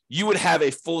is, you would have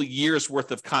a full year's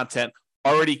worth of content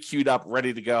already queued up,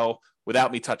 ready to go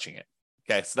without me touching it.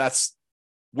 Okay, so that's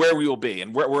where we will be.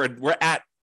 And we're at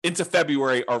into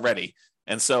February already.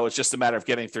 And so it's just a matter of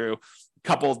getting through a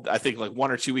couple, I think like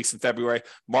 1 or 2 weeks in February,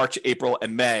 March, April,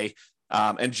 and May,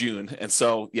 and June. And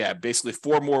so, yeah, basically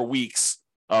 4 more weeks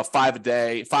of 5 a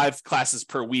day, 5 classes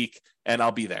per week, and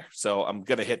I'll be there. So I'm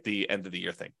going to hit the end of the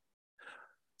year thing.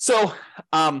 So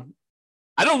I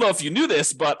don't know if you knew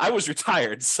this, but I was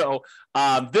retired. So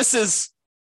this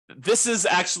is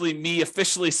actually me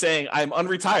officially saying I'm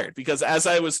unretired, because as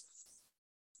I was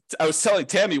telling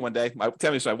Tammy one day,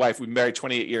 Tammy's my wife, we've been married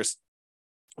 28 years.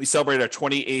 We celebrated our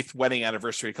 28th wedding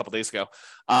anniversary a couple days ago.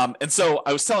 And so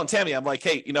I was telling Tammy, I'm like,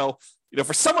 hey,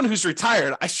 for someone who's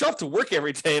retired, I show up to work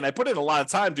every day and I put in a lot of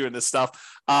time doing this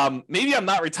stuff. Maybe I'm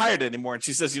not retired anymore. And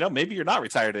she says, maybe you're not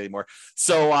retired anymore.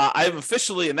 So I've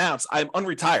officially announced I'm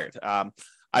unretired.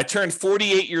 I turned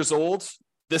 48 years old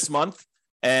this month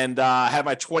and had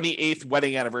my 28th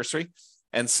wedding anniversary.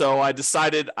 And so I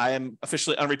decided I am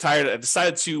officially unretired. I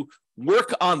decided to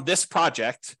work on this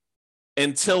project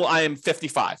until I am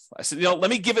 55. I said, let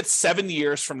me give it 7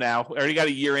 years from now. I already got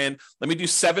a year in. Let me do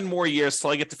 7 more years till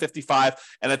I get to 55.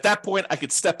 And at that point, I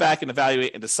could step back and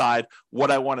evaluate and decide what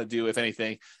I want to do, if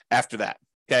anything, after that.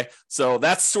 Okay. So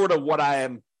that's sort of what I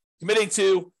am committing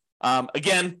to.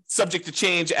 Again, subject to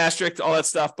change, asterisk, all that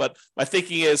stuff. But my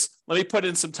thinking is, let me put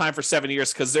in some time for 7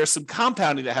 years, because there's some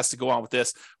compounding that has to go on with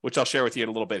this, which I'll share with you in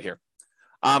a little bit here.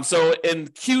 So in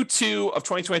Q2 of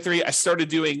 2023, I started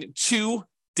doing 2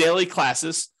 daily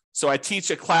classes. So I teach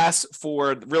a class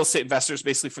for real estate investors,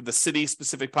 basically for the City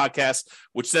Specific podcast,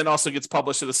 which then also gets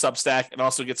published to the Substack and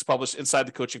also gets published inside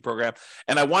the coaching program.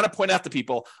 And I want to point out to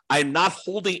people, I'm not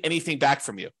holding anything back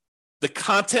from you. The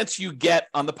content you get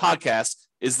on the podcast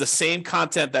is the same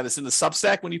content that is in the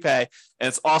Substack when you pay, and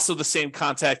it's also the same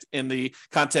content in the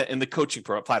coaching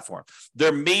platform.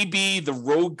 There may be the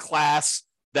rogue class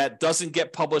that doesn't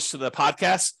get published to the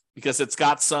podcast because it's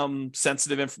got some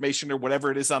sensitive information or whatever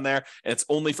it is on there, and it's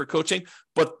only for coaching.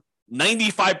 But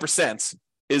 95%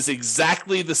 is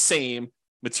exactly the same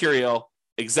material,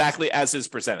 exactly as is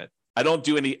presented. I don't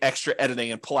do any extra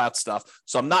editing and pull out stuff.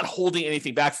 So I'm not holding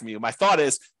anything back from you. My thought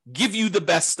is give you the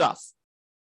best stuff,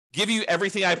 give you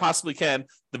everything I possibly can,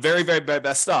 the very, very, very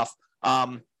best stuff.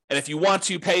 And if you want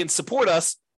to pay and support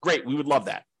us, great. We would love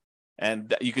that.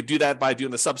 And you could do that by doing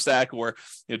the Substack or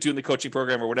doing the coaching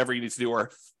program or whatever you need to do,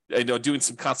 or doing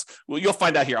some well, you'll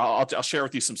find out here. I'll share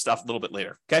with you some stuff a little bit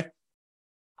later.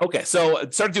 Okay. So I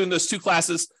started doing those 2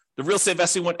 classes, the real estate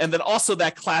investing one, and then also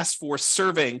that class for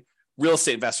serving real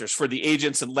estate investors, for the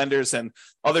agents and lenders and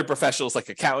other professionals like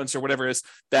accountants or whatever it is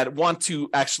that want to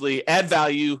actually add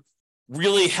value,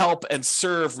 really help and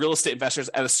serve real estate investors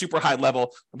at a super high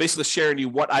level. I'm basically sharing you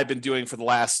what I've been doing for the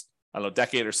last,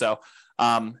 decade or so,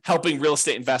 helping real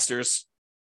estate investors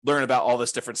learn about all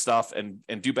this different stuff and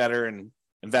do better and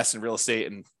invest in real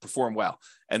estate and perform well.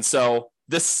 And so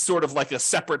this is sort of like a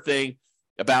separate thing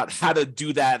about how to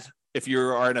do that if you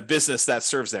are in a business that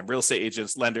serves them, real estate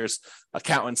agents, lenders,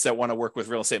 accountants that want to work with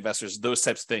real estate investors, those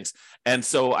types of things. And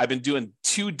so I've been doing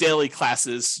 2 daily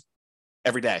classes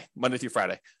every day, Monday through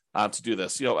Friday, to do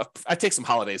this. I take some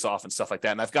holidays off and stuff like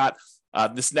that. And I've got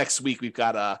this next week, we've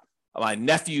got my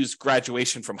nephew's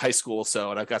graduation from high school.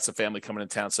 And I've got some family coming in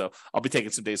town. So I'll be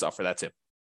taking some days off for that too.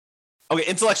 Okay,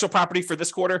 intellectual property for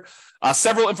this quarter,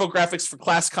 several infographics for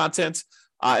class content,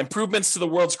 improvements to the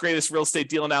world's greatest real estate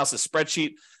deal analysis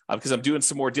spreadsheet, because I'm doing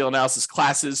some more deal analysis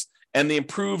classes, and the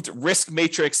improved risk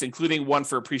matrix, including one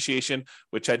for appreciation,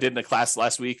 which I did in a class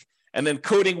last week. And then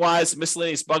coding wise,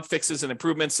 miscellaneous bug fixes and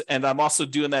improvements. And I'm also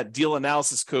doing that deal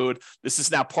analysis code. This is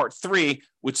now part 3,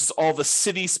 which is all the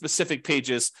City specific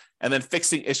pages, and then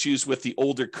fixing issues with the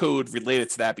older code related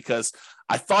to that, because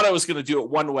I thought I was going to do it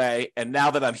one way. And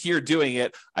now that I'm here doing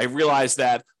it, I realized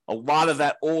that a lot of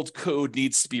that old code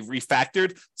needs to be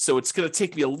refactored. So it's going to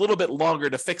take me a little bit longer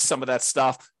to fix some of that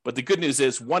stuff. But the good news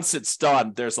is once it's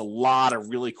done, there's a lot of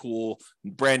really cool,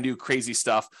 brand new, crazy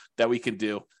stuff that we can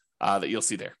do that you'll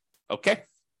see there. Okay.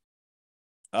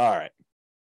 All right.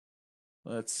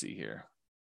 Let's see here.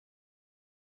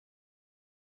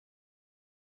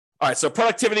 All right, so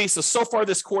productivity. So far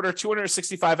this quarter,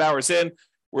 265 hours in.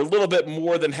 We're a little bit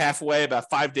more than halfway, about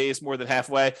 5 days more than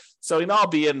halfway. So, I'll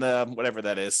be in the, whatever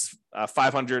that is,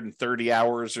 530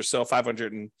 hours or so,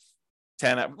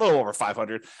 510, a little over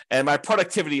 500. And my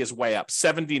productivity is way up,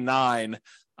 79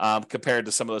 compared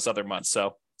to some of those other months.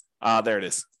 So there it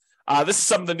is. This is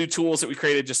some of the new tools that we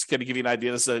created, just to kind of give you an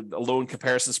idea. This is a loan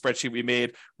comparison spreadsheet we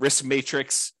made, risk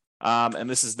matrix. And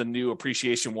this is the new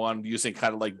appreciation one, using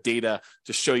kind of like data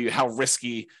to show you how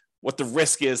risky, what the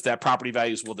risk is that property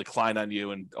values will decline on you,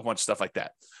 and a bunch of stuff like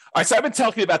that. All right, so I've been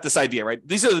talking about this idea, right?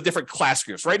 These are the different class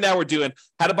groups. Right now we're doing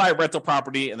how to buy a rental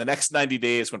property in the next 90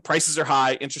 days when prices are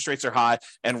high, interest rates are high,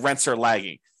 and rents are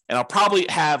lagging. And I'll probably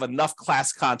have enough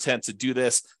class content to do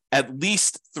this at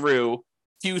least through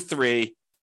Q3,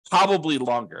 probably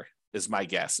longer is my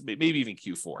guess, maybe even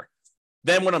Q4.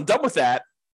 Then when I'm done with that,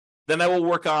 then I will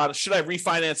work on, should I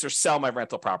refinance or sell my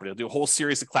rental property? I'll do a whole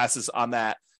series of classes on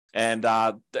that. And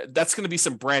that's going to be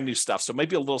some brand new stuff. So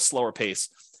maybe a little slower pace.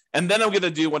 And then I'm going to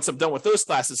do, once I'm done with those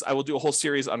classes, I will do a whole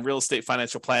series on real estate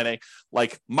financial planning,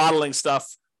 like modeling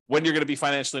stuff, when you're going to be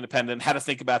financially independent, how to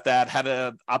think about that, how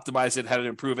to optimize it, how to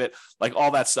improve it, like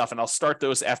all that stuff. And I'll start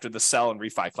those after the sell and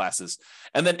refi classes.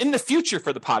 And then in the future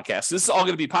for the podcast, this is all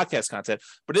going to be podcast content,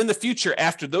 but in the future,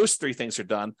 after those three things are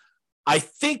done, I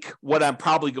think what I'm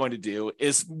probably going to do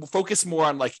is focus more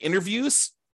on like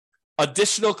interviews,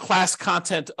 additional class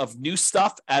content of new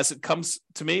stuff as it comes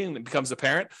to me and it becomes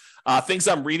apparent, things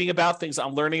I'm reading about, things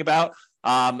I'm learning about,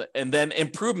 and then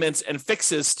improvements and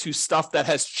fixes to stuff that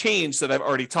has changed that I've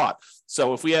already taught.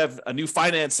 So if we have a new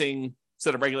financing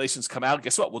set of regulations come out,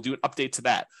 guess what? We'll do an update to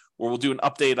that, or we'll do an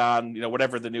update on,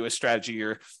 whatever the newest strategy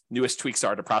or newest tweaks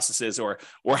are to processes, or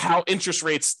how interest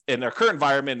rates in their current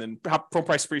environment and how home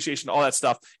price appreciation, all that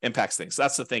stuff impacts things. So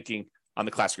that's the thinking on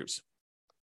the class groups.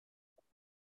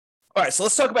 All right, so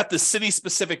let's talk about the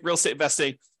city-specific real estate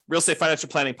investing, real estate financial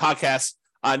planning podcast.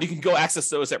 And you can go access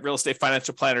those at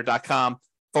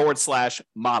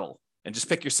realestatefinancialplanner.com/model and just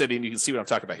pick your city and you can see what I'm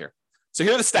talking about here. So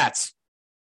here are the stats.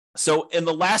 So in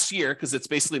the last year, because it's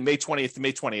basically May 20th to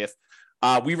May 20th,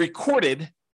 we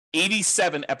recorded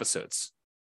 87 episodes.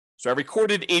 So I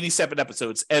recorded 87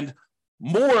 episodes and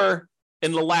more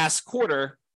in the last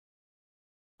quarter,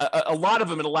 a lot of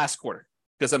them in the last quarter,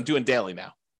 because I'm doing daily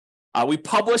now. We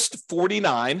published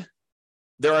 49.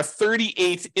 There are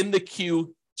 38 in the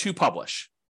queue to publish.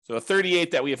 So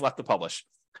 38 that we have left to publish.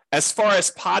 As far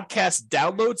as podcast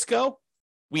downloads go,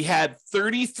 we had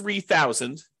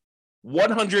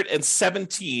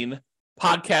 33,117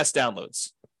 podcast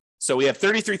downloads. So we have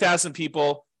 33,000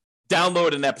 people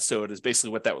download an episode is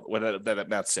basically what that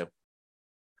amounts to.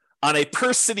 On a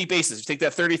per city basis, you take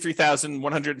that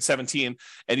 33,117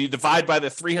 and you divide by the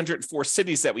 304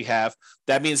 cities that we have,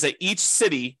 that means that each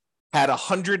city had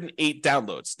 108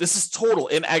 downloads. This is total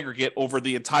in aggregate over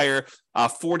the entire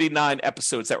 49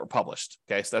 episodes that were published.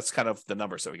 Okay, so that's kind of the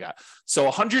numbers that we got. So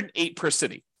 108 per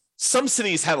city. Some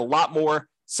cities had a lot more.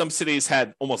 Some cities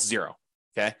had almost zero.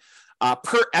 Okay,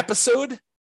 per episode,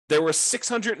 there were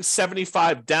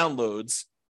 675 downloads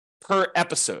per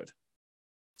episode.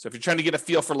 So if you're trying to get a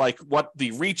feel for like what the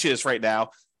reach is right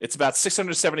now, it's about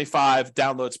 675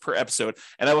 downloads per episode.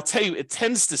 And I will tell you, it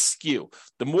tends to skew.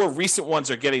 The more recent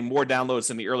ones are getting more downloads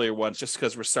than the earlier ones, just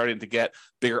because we're starting to get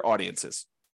bigger audiences.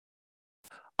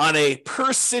 On a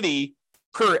per city,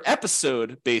 per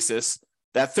episode basis,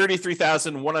 that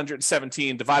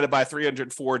 33,117 divided by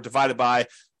 304 divided by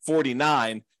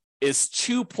 49 is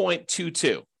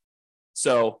 2.22.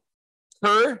 So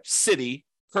per city,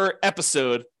 per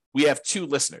episode, we have 2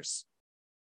 listeners.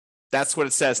 That's what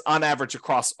it says on average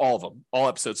across all of them, all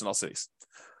episodes in all cities.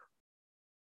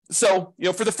 So,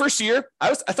 for the first year,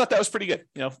 I thought that was pretty good.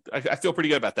 I feel pretty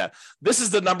good about that. This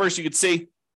is the numbers you could see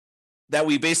that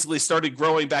we basically started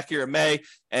growing back here in May.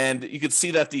 And you could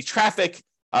see that the traffic,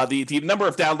 the number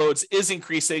of downloads is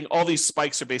increasing. All these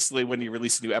spikes are basically when you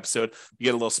release a new episode, you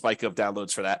get a little spike of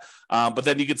downloads for that. But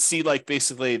then you could see like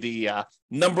basically the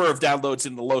number of downloads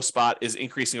in the low spot is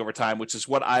increasing over time, which is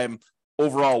what I'm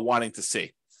overall wanting to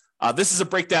see. This is a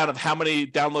breakdown of how many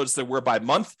downloads there were by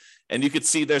month. And you could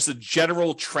see there's a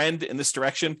general trend in this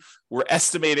direction. We're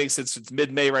estimating, since it's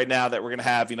mid-May right now, that we're going to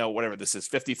have, whatever this is,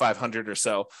 5,500 or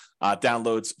so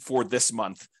downloads for this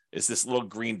month. Is this little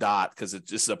green dot, because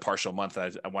this is a partial month.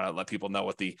 I want to let people know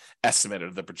what the estimate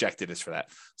or the projected is for that.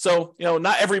 So,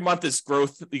 not every month is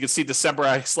growth. You can see December,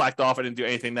 I slacked off. I didn't do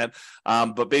anything then.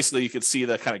 But basically, you can see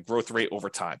the kind of growth rate over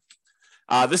time.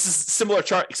 This is a similar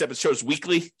chart, except it shows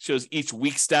weekly, shows each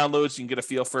week's downloads. You can get a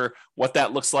feel for what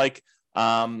that looks like.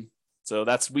 So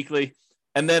that's weekly.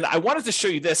 And then I wanted to show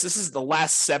you this. This is the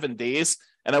last 7 days.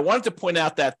 And I wanted to point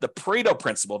out that the Pareto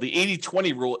principle, the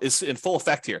 80-20 rule, is in full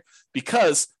effect here,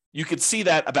 because you could see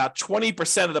that about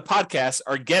 20% of the podcasts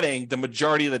are getting the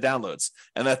majority of the downloads,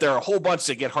 and that there are a whole bunch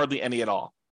that get hardly any at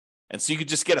all. And so you could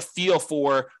just get a feel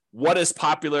for what is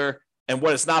popular and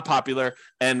what is not popular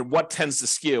and what tends to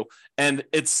skew. And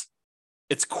it's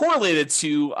correlated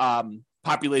to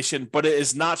population, but it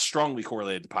is not strongly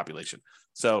correlated to population.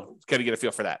 So got to get a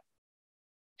feel for that.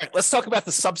 All right, let's talk about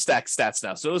the Substack stats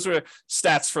now. So those are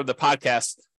stats for the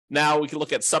podcast. Now we can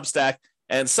look at Substack.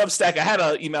 And Substack, I had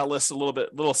an email list,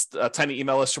 little tiny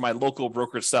email list for my local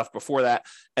brokerage stuff before that.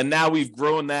 And now we've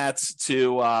grown that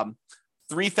to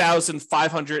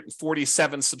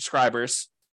 3,547 subscribers,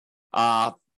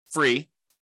 free,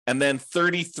 and then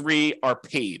 33 are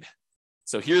paid.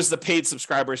 So here's the paid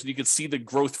subscribers, and you can see the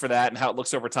growth for that and how it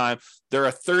looks over time. There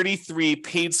are 33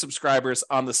 paid subscribers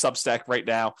on the Substack right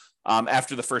now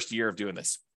after the first year of doing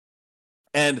this.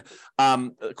 And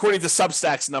according to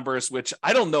Substack's numbers, which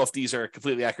I don't know if these are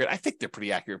completely accurate, I think they're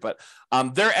pretty accurate, but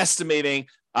they're estimating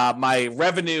my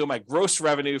gross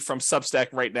revenue from Substack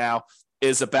right now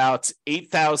is about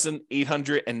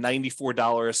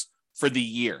 $8,894 for the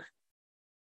year.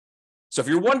 So if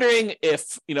you're wondering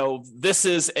if, this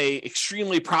is a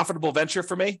extremely profitable venture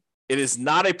for me, it is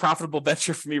not a profitable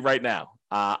venture for me right now.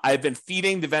 I've been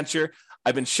feeding the venture.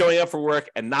 I've been showing up for work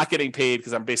and not getting paid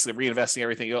because I'm basically reinvesting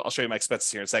everything. I'll show you my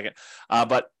expenses here in a second.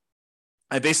 But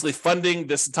I'm basically funding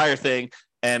this entire thing,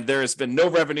 and there has been no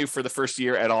revenue for the first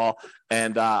year at all.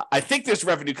 And I think there's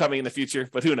revenue coming in the future,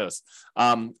 but who knows?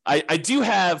 I do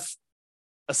have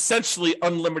essentially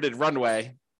unlimited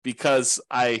runway because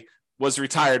I was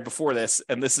retired before this,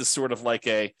 and this is sort of like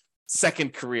a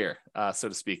second career, so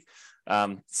to speak.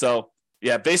 So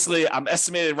yeah, basically I'm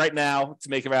estimated right now to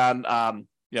make around, a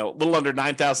little under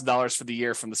 $9,000 for the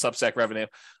year from the Substack revenue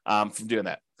from doing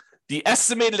that. The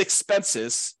estimated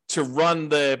expenses to run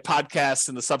the podcast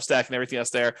and the Substack and everything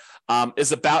else there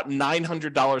is about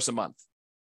 $900 a month,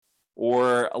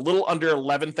 or a little under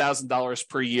 $11,000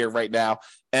 per year right now.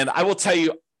 And I will tell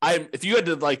you, if you had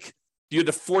to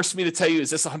force me to tell you, is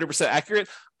this 100% accurate?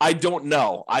 I don't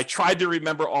know. I tried to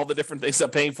remember all the different things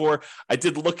I'm paying for. I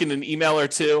did look in an email or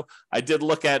two. I did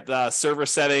look at server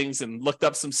settings and looked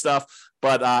up some stuff,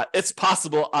 but it's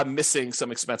possible I'm missing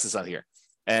some expenses on here,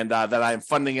 and that I'm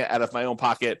funding it out of my own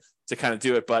pocket to kind of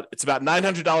do it. But it's about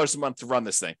 $900 a month to run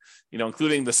this thing,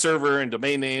 including the server and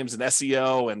domain names and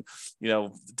SEO and,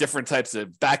 different types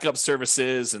of backup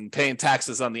services and paying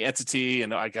taxes on the entity.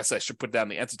 And I guess I should put down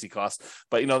the entity cost,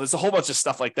 but there's a whole bunch of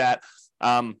stuff like that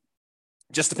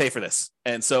just to pay for this.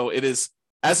 And so it is,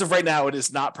 as of right now, it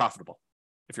is not profitable,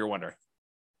 if you're wondering.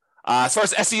 As far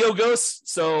as SEO goes,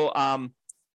 so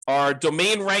our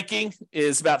domain ranking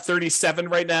is about 37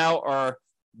 right now. Our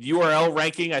URL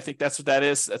ranking, I think that's what that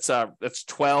is. That's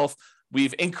 12.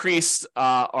 We've increased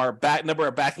our number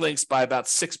of backlinks by about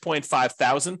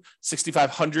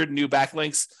 6,500 new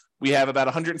backlinks. We have about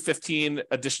 115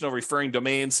 additional referring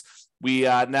domains. We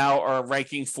now are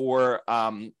ranking for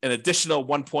an additional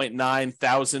 1.9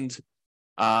 thousand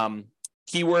keywords,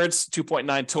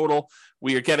 2.9 total.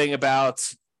 We are getting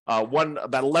about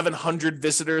 1,100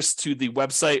 visitors to the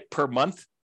website per month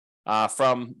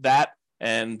from that.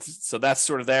 And so that's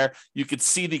sort of there. You could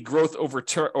see the growth over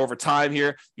time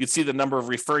here. You can see the number of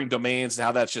referring domains and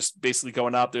how that's just basically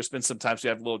going up. There's been some times we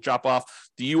have a little drop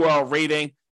off. The URL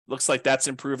rating looks like that's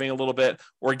improving a little bit.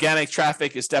 Organic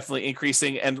traffic is definitely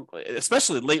increasing. And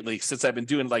especially lately, since I've been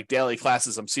doing like daily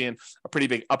classes, I'm seeing a pretty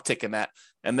big uptick in that.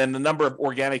 And then the number of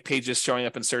organic pages showing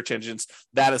up in search engines,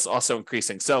 that is also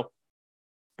increasing. So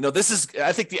I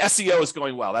think the SEO is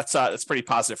going well. That's pretty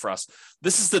positive for us.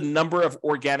 This is the number of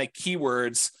organic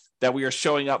keywords that we are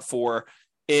showing up for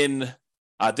in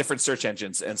different search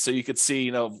engines. And so you could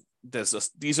see,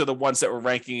 these are the ones that we're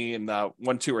ranking in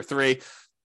 1, 2, or 3.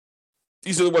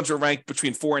 These are the ones we're ranked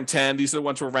between 4 and 10. These are the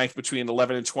ones we're ranked between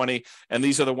 11 and 20. And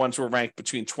these are the ones we're ranked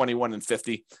between 21 and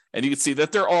 50. And you can see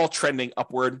that they're all trending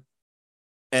upward.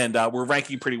 And we're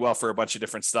ranking pretty well for a bunch of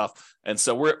different stuff. And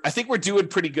so I think we're doing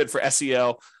pretty good for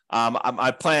SEO.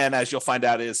 My plan, as you'll find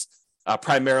out, is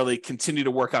primarily continue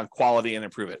to work on quality and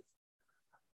improve it.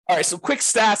 All right, so quick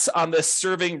stats on this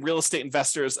Serving Real Estate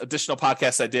Investors additional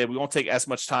podcast I did. We won't take as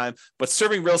much time, but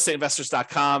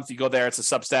servingrealestateinvestors.com. If you go there, it's a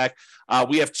Substack.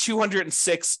 We have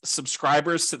 206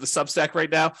 subscribers to the Substack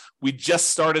right now. We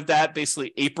just started that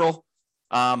basically April,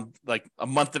 like a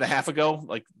month and a half ago,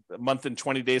 like a month and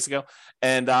 20 days ago.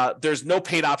 And there's no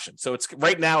paid option. So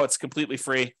right now it's completely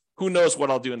free. Who knows what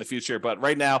I'll do in the future, but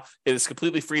right now it is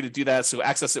completely free to do that. So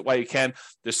access it while you can.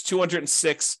 There's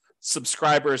 206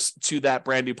 subscribers to that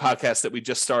brand new podcast that we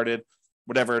just started.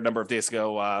 whatever number of days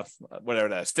ago, whatever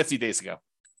that is, 50 days ago.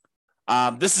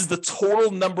 This is the total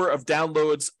number of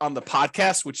downloads on the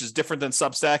podcast, which is different than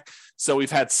Substack. So we've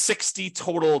had 60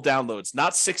 total downloads,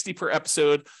 not 60 per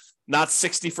episode, not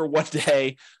 60 for one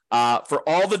day. For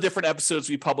all the different episodes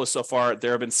we published so far,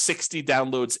 there have been 60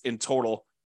 downloads in total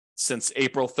since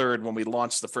April 3rd, when we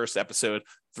launched the first episode,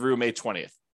 through May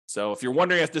 20th. So if you're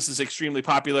wondering if this is extremely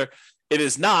popular, it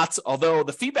is not, although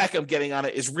the feedback I'm getting on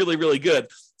it is really, really good.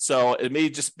 So it may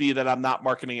just be that I'm not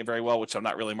marketing it very well, which I'm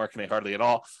not really marketing hardly at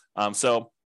all.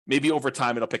 So maybe over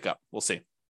time it'll pick up. We'll see. All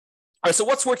right, so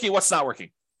what's working, what's not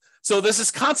working? So there's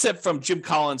this concept from Jim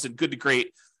Collins in Good to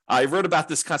Great. I wrote about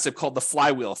this concept called the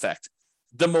flywheel effect.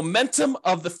 The momentum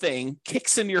of the thing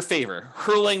kicks in your favor,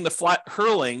 hurling the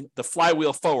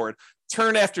flywheel forward,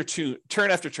 turn after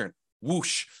turn,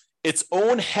 whoosh, its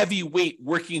own heavy weight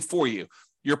working for you.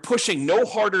 You're pushing no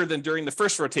harder than during the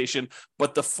first rotation,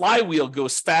 but the flywheel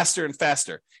goes faster and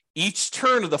faster. Each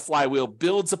turn of the flywheel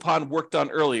builds upon work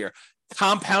done earlier,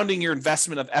 compounding your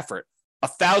investment of effort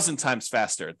 1,000 times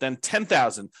faster, then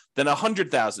 10,000, then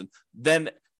 100,000, then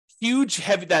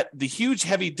the huge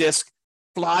heavy disc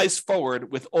flies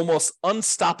forward with almost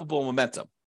unstoppable momentum.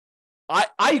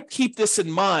 I keep this in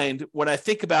mind when I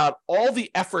think about all the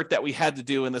effort that we had to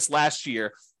do in this last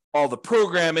year, all the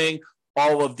programming,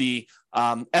 all of the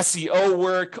SEO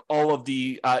work, all of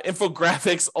the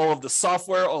infographics, all of the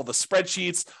software, all the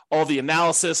spreadsheets, all the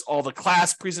analysis, all the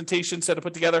class presentations that I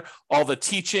put together, all the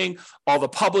teaching, all the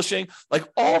publishing, like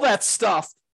all that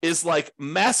stuff is like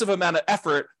massive amount of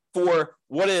effort for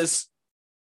what is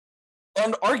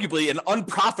arguably an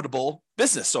unprofitable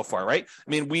business so far, right? I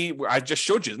mean, I just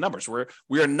showed you the numbers.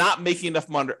 We are not making enough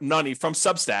money from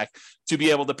Substack to be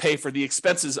able to pay for the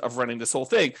expenses of running this whole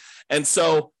thing. And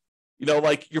so,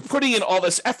 like you're putting in all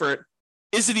this effort,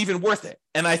 is it even worth it?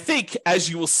 And I think, as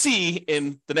you will see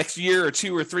in the next year or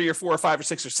 2 or 3 or 4 or 5 or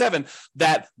 6 or 7,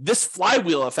 that this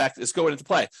flywheel effect is going into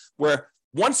play, where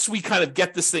once we kind of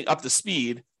get this thing up to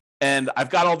speed, and I've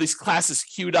got all these classes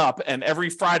queued up, and every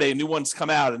Friday new ones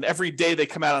come out, and every day they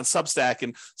come out on Substack,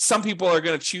 and some people are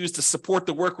going to choose to support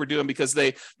the work we're doing because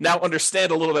they now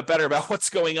understand a little bit better about what's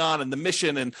going on and the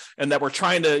mission, and that we're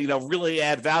trying to really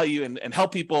add value and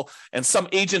help people. And some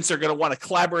agents are going to want to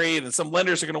collaborate, and some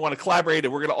lenders are going to want to collaborate,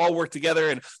 and we're going to all work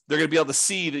together, and they're going to be able to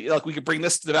see that, like, we could bring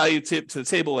this to the value to the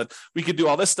table, and we could do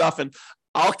all this stuff. And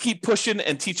I'll keep pushing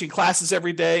and teaching classes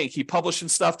every day and keep publishing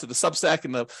stuff to the Substack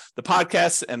and the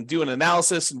podcasts and doing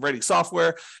analysis and writing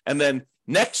software. And then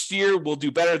next year we'll do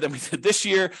better than we did this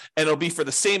year, and it'll be for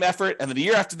the same effort. And then the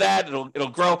year after that, it'll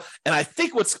grow. And I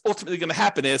think what's ultimately going to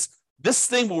happen is this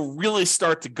thing will really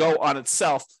start to go on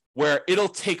itself, where it'll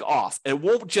take off. It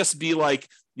won't just be like,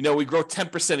 we grow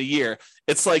 10% a year.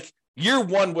 It's like year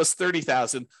one was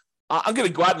 30,000. I'm going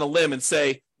to go out on a limb and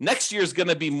say next year is going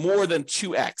to be more than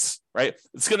 2x, right?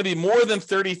 It's going to be more than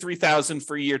 33,000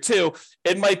 for year 2.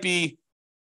 It might be,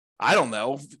 I don't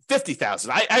know,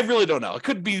 50,000. I really don't know. It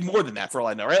could be more than that for all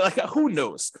I know, right? Like, who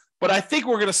knows? But I think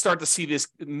we're going to start to see this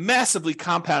massively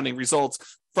compounding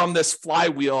results from this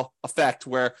flywheel effect,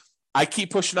 where I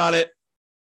keep pushing on it.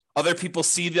 Other people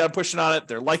see that I'm pushing on it.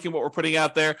 They're liking what we're putting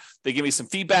out there. They give me some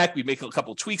feedback. We make a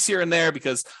couple of tweaks here and there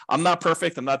because I'm not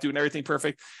perfect. I'm not doing everything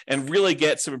perfect, and really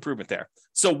get some improvement there.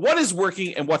 So what is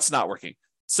working and what's not working?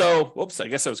 So, I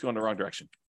guess I was going the wrong direction.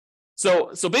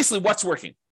 So basically what's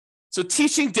working? So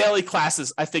teaching daily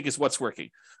classes, I think, is what's working.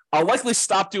 I'll likely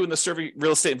stop doing the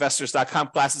ServingRealEstateInvestors.com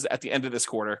classes at the end of this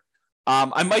quarter.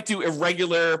 I might do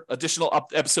irregular additional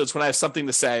episodes when I have something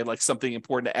to say, like something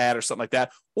important to add or something like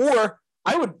that. Or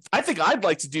I think I'd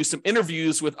like to do some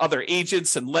interviews with other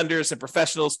agents and lenders and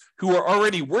professionals who are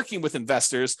already working with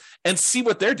investors and see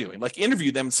what they're doing. Like,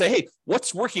 interview them and say, hey,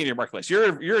 what's working in your marketplace?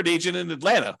 You're an agent in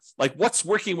Atlanta. Like, what's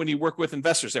working when you work with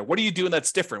investors there? What are you doing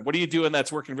that's different? What are you doing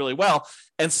that's working really well?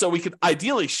 And so we could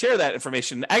ideally share that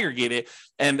information and aggregate it,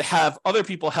 and have other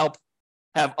people have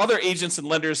other agents and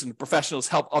lenders and professionals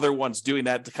help other ones doing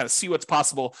that, to kind of see what's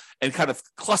possible and kind of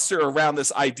cluster around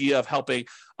this idea of helping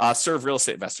serve real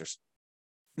estate investors.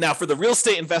 Now, for the real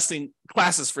estate investing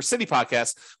classes for City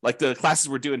Podcast, like the classes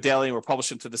we're doing daily and we're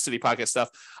publishing to the City Podcast stuff,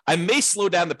 I may slow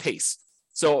down the pace.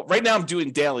 So right now I'm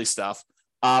doing daily stuff,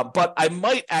 but I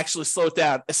might actually slow it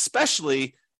down,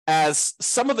 especially as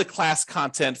some of the class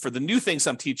content for the new things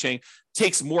I'm teaching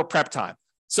takes more prep time.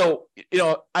 So,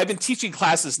 I've been teaching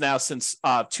classes now since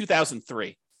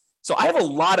 2003. So I have a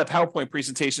lot of PowerPoint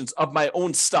presentations of my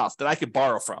own stuff that I could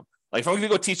borrow from. Like if I'm going to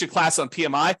go teach a class on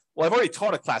PMI, well, I've already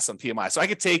taught a class on PMI. So I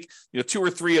could take 2 or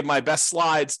 3 of my best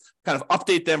slides, kind of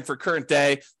update them for current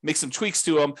day, make some tweaks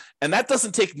to them. And that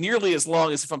doesn't take nearly as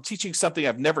long as if I'm teaching something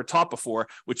I've never taught before,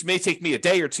 which may take me a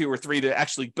day or 2 or 3 to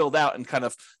actually build out and kind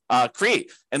of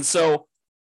create. And so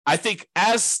I think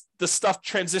as the stuff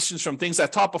transitions from things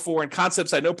I've taught before and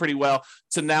concepts I know pretty well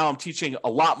to now I'm teaching a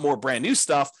lot more brand new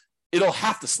stuff, it'll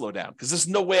have to slow down because there's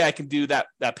no way I can do that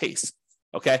pace.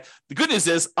 Okay. The good news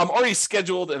is I'm already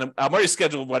scheduled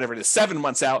whatever it is, 7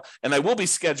 months out, and I will be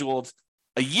scheduled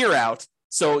a year out.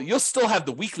 So you'll still have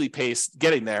the weekly pace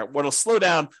getting there. What'll slow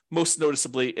down most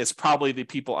noticeably is probably the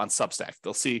people on Substack.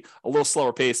 They'll see a little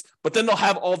slower pace, but then they'll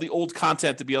have all the old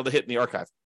content to be able to hit in the archive.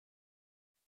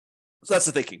 So that's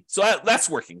the thinking. So that's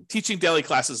working. Teaching daily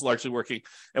classes is largely working,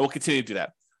 and we'll continue to do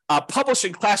that.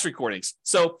 Publishing class recordings.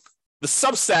 So the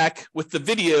Substack with the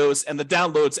videos and the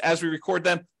downloads as we record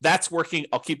them, that's working.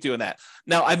 I'll keep doing that.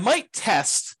 Now, I might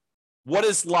test what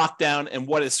is locked down and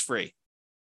what is free.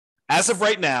 As of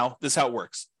right now, this is how it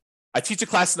works. I teach a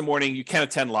class in the morning. You can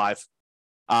attend live.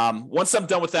 Once I'm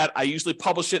done with that, I usually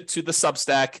publish it to the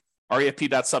Substack,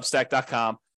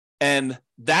 refp.substack.com, and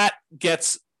that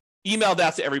gets emailed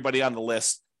out to everybody on the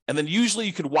list. And then usually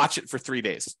you can watch it for 3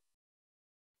 days.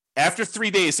 After 3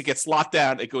 days, it gets locked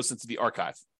down. It goes into the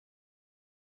archive.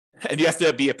 And you have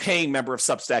to be a paying member of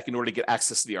Substack in order to get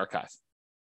access to the archive.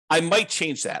 I might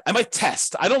change that. I might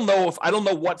test. I don't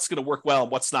know what's going to work well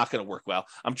and what's not going to work well.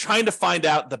 I'm trying to find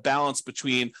out the balance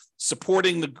between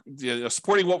supporting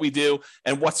supporting what we do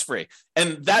and what's free.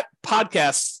 And that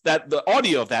podcast, that the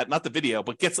audio of that, not the video,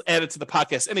 but gets added to the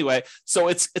podcast anyway. So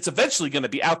it's eventually going to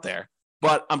be out there.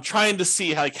 But I'm trying to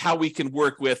see how we can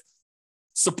work with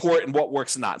support and what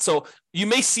works and not. So you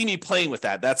may see me playing with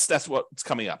that. That's what's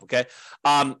coming up. Okay.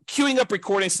 Queuing up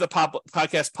recordings to the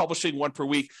podcast, publishing 1 per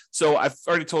week. So I've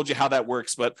already told you how that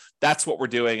works, but that's what we're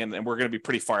doing. And we're going to be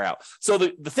pretty far out. So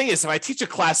the thing is, if I teach a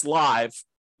class live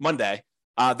Monday,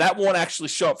 that won't actually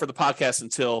show up for the podcast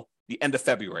until the end of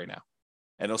February now.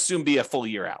 And it'll soon be a full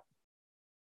year out.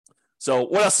 So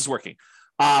what else is working?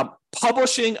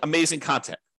 Publishing amazing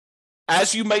content.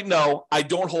 As you might know, I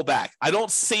don't hold back. I don't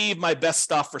save my best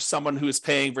stuff for someone who is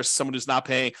paying versus someone who's not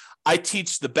paying. I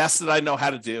teach the best that I know how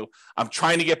to do. I'm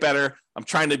trying to get better. I'm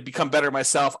trying to become better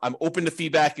myself. I'm open to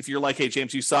feedback. If you're like, hey,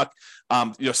 James, you suck.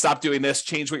 Stop doing this.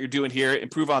 Change what you're doing here.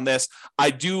 Improve on this.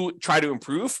 I do try to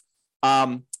improve.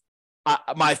 My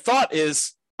thought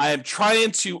is I am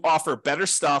trying to offer better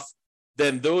stuff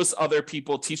than those other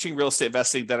people teaching real estate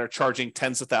investing that are charging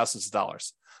tens of thousands of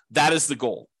dollars. That is the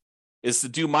goal. Is to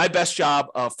do my best job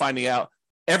of finding out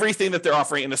everything that they're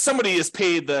offering. And if somebody is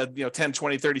paid the $10,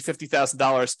 $20, $30,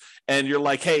 $50,000 and you're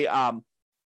like, hey,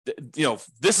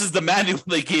 this is the manual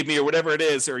they gave me or whatever it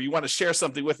is, or you want to share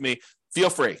something with me, feel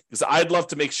free, because I'd love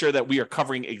to make sure that we are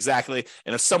covering exactly.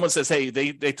 And if someone says, hey,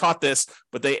 they taught this,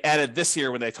 but they added this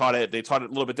here when they taught it a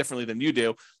little bit differently than you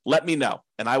do, let me know.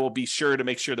 And I will be sure to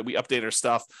make sure that we update our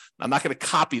stuff. I'm not going to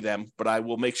copy them, but I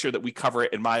will make sure that we cover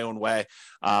it in my own way.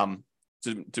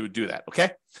 To do that.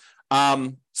 Okay.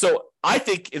 So I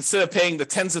think instead of paying the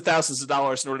tens of thousands of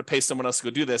dollars in order to pay someone else to go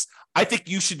do this, I think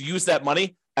you should use that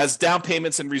money as down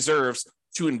payments and reserves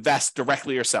to invest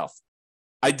directly yourself.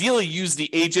 Ideally, use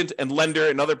the agent and lender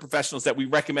and other professionals that we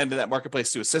recommend in that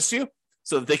marketplace to assist you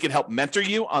so that they can help mentor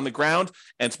you on the ground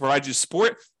and to provide you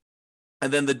support.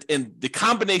 And then the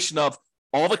combination of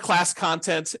all the class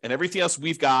content and everything else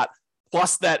we've got,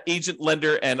 plus that agent,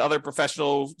 lender, and other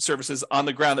professional services on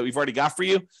the ground that we've already got for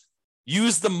you,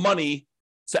 use the money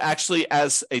to actually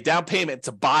as a down payment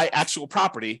to buy actual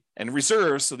property and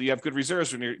reserves so that you have good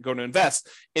reserves when you're going to invest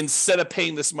instead of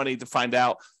paying this money to find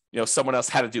out someone else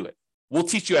how to do it. We'll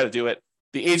teach you how to do it.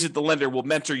 The agent, the lender will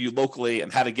mentor you locally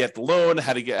and how to get the loan,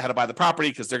 how to buy the property,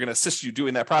 because they're going to assist you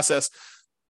doing that process.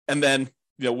 And then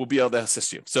we'll be able to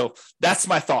assist you. So that's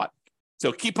my thought.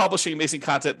 So keep publishing amazing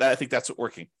content. I think that's what's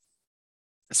working.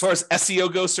 As far as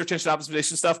SEO goes, search engine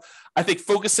optimization stuff, I think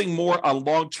focusing more on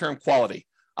long-term quality.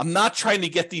 I'm not trying to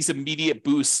get these immediate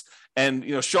boosts and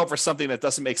show up for something that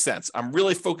doesn't make sense. I'm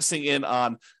really focusing in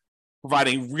on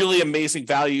providing really amazing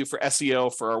value for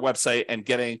SEO for our website and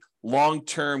getting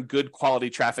long-term good quality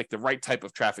traffic, the right type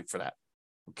of traffic for that.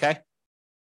 Okay.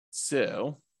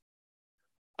 So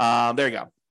there you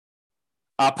go.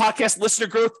 Podcast listener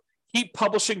growth. Keep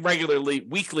publishing regularly,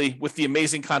 weekly, with the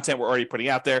amazing content we're already putting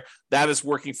out there. That is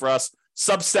working for us.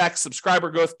 Substack,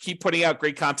 subscriber growth, keep putting out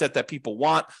great content that people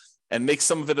want and make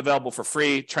some of it available for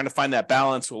free. Trying to find that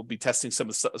balance. We'll be testing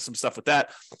some stuff with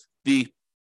that. The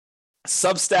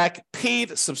Substack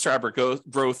paid subscriber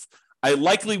growth, I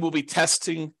likely will be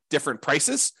testing different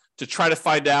prices to try to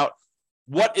find out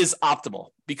what is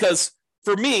optimal. Because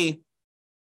for me,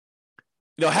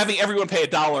 having everyone pay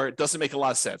 $1 doesn't make a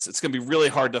lot of sense. It's going to be really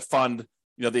hard to fund,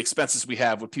 the expenses we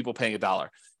have with people paying $1.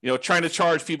 Trying to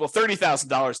charge people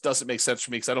 $30,000 doesn't make sense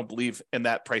for me because I don't believe in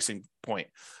that pricing point.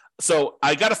 So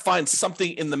I got to find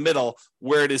something in the middle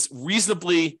where it is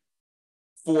reasonably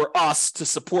for us to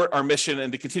support our mission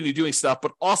and to continue doing stuff,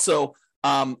 but also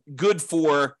good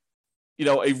for,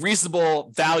 a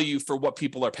reasonable value for what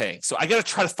people are paying. So I got to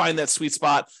try to find that sweet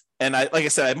spot. And like I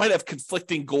said, I might have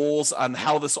conflicting goals on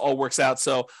how this all works out.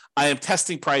 So I am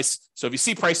testing price. So if you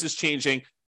see prices changing,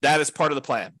 that is part of the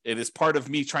plan. It is part of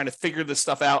me trying to figure this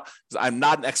stuff out. I'm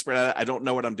not an expert at it. I don't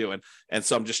know what I'm doing. And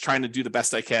so I'm just trying to do the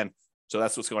best I can. So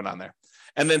that's what's going on there.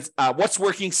 And then what's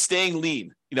working, staying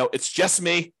lean. It's just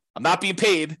me. I'm not being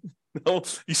paid.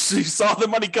 You saw the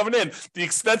money coming in. The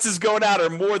expenses going out are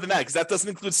more than that because that doesn't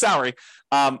include salary.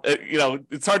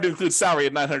 It's hard to include salary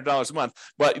at $900 a month,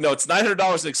 but it's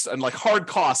 $900 and like hard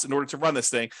costs in order to run this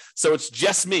thing. So it's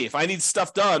just me. If I need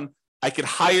stuff done, I could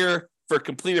hire for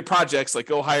completed projects, like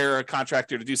go hire a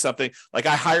contractor to do something. Like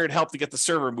I hired help to get the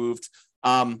server moved.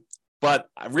 But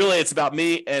really it's about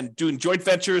me and doing joint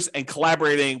ventures and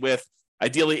collaborating with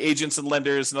ideally agents and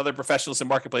lenders and other professionals and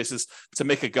marketplaces to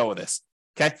make a go of this.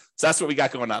 Okay. So that's what we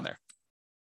got going on there.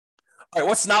 All right.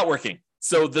 What's not working?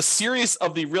 So the series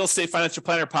of the Real Estate Financial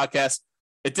Planner podcast,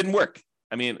 it didn't work.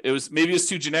 I mean, it was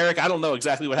too generic. I don't know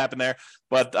exactly what happened there,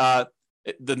 but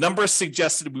the numbers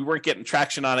suggested we weren't getting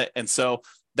traction on it. And so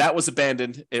that was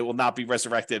abandoned. It will not be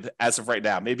resurrected as of right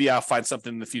now. Maybe I'll find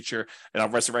something in the future and I'll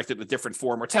resurrect it in a different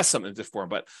form or test something in a different form,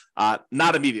 but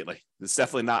not immediately. It's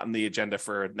definitely not on the agenda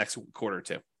for next quarter or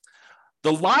two.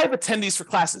 The live attendees for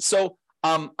classes. So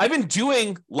I've been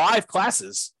doing live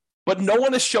classes, but no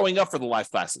one is showing up for the live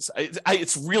classes.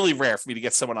 It's really rare for me to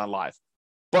get someone on live.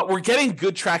 But we're getting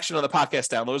good traction on the podcast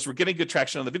downloads. We're getting good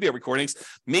traction on the video recordings.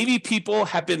 Maybe people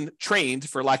have been trained,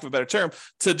 for lack of a better term,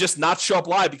 to just not show up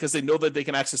live because they know that they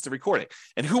can access the recording.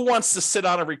 And who wants to sit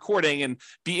on a recording and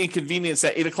be inconvenienced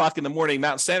at 8 o'clock in the morning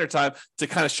Mountain Standard Time to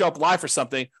kind of show up live for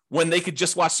something when they could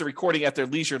just watch the recording at their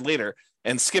leisure later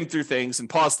and skim through things and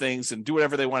pause things and do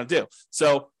whatever they want to do.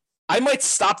 So I might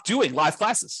stop doing live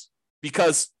classes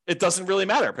because it doesn't really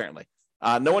matter, apparently.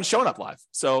 No one's showing up live.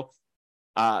 So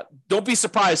don't be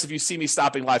surprised if you see me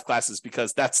stopping live classes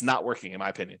because that's not working, in my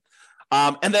opinion.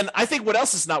 And then I think what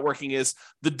else is not working is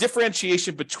the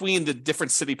differentiation between the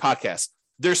different city podcasts.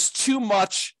 There's too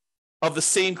much of the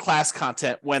same class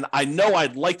content when I know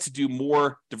I'd like to do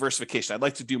more diversification. I'd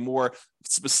like to do more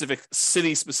specific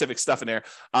city-specific stuff in there.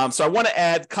 So I want to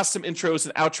add custom intros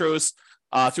and outros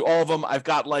to all of them. I've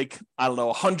got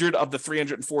 100 of the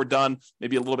 304 done,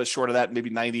 maybe a little bit short of that, maybe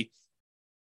 90.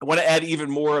 I want to add even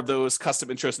more of those custom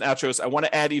intros and outros. I want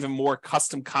to add even more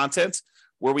custom content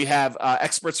where we have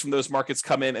experts from those markets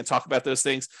come in and talk about those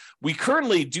things. We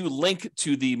currently do link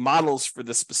to the models for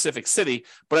the specific city,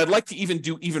 but I'd like to even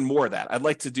do even more of that. I'd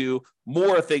like to do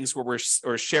more things where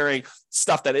we're sharing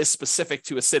stuff that is specific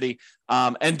to a city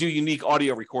and do unique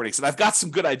audio recordings. And I've got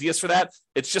some good ideas for that.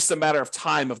 It's just a matter of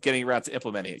time of getting around to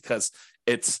implementing it because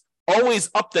it's always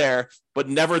up there, but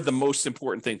never the most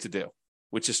important thing to do,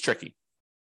 which is tricky.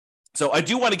 So I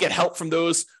do want to get help from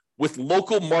those with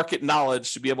local market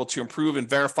knowledge to be able to improve and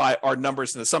verify our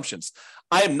numbers and assumptions.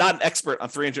 I am not an expert on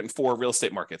 304 real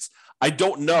estate markets. I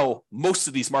don't know most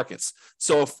of these markets.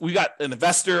 So if we got an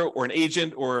investor or an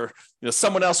agent or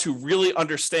someone else who really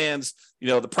understands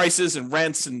the prices and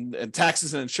rents and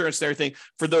taxes and insurance and everything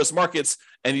for those markets,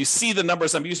 and you see the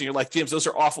numbers I'm using, you're like, James, those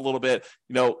are off a little bit,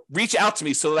 reach out to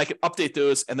me so that I can update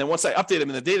those. And then once I update them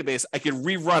in the database, I can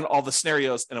rerun all the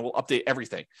scenarios and it will update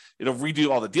everything. It'll redo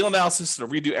all the deal analysis. It'll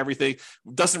redo everything.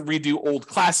 It doesn't redo old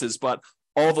classes, but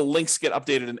all the links get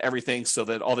updated and everything so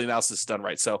that all the analysis is done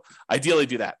right. So ideally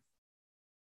do that.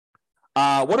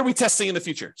 What are we testing in the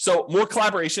future? So more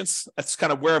collaborations. That's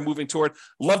kind of where I'm moving toward.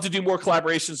 Love to do more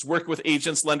collaborations, work with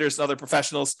agents, lenders, and other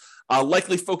professionals.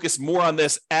 Likely focus more on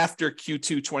this after Q2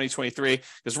 2023,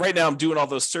 because right now I'm doing all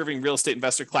those serving real estate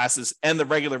investor classes and the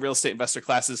regular real estate investor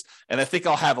classes. And I think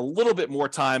I'll have a little bit more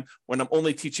time when I'm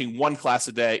only teaching one class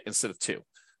a day instead of two.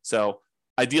 So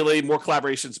ideally more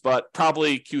collaborations, but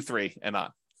probably Q3 and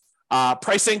on.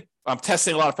 Pricing, I'm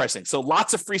testing a lot of pricing. So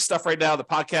lots of free stuff right now, the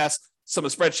podcast, some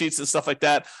of the spreadsheets and stuff like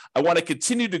that. I want to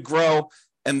continue to grow,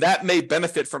 and that may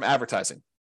benefit from advertising.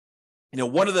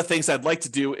 One of the things I'd like to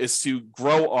do is to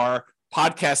grow our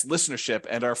podcast listenership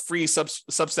and our free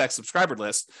Substack subscriber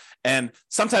list. And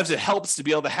sometimes it helps to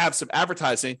be able to have some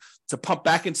advertising to pump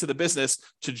back into the business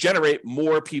to generate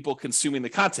more people consuming the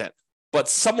content. But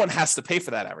someone has to pay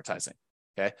for that advertising.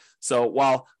 Okay. So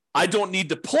while I don't need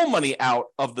to pull money out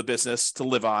of the business to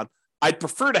live on, I'd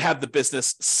prefer to have the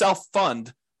business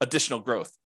self-fund additional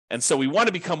growth. And so we want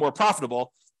to become more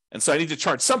profitable. And so I need to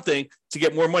charge something to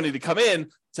get more money to come in,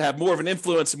 to have more of an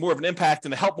influence and more of an impact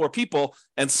and to help more people.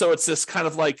 And so it's this kind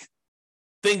of like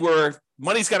thing where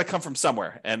money's got to come from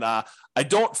somewhere. And I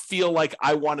don't feel like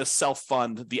I want to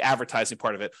self-fund the advertising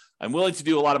part of it. I'm willing to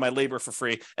do a lot of my labor for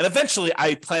free. And eventually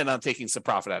I plan on taking some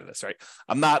profit out of this, right?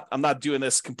 I'm not doing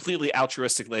this completely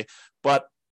altruistically, but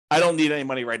I don't need any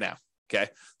money right now. Okay.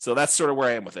 So that's sort of where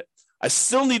I am with it. I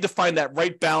still need to find that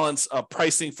right balance of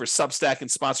pricing for Substack and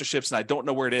sponsorships, and I don't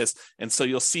know where it is. And so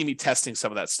you'll see me testing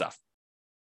some of that stuff.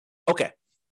 Okay.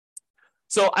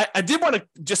 So I did want to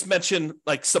just mention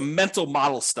like some mental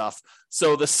model stuff.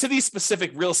 So the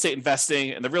city-specific real estate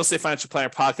investing and the Real Estate Financial Planner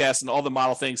podcast and all the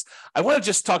model things, I want to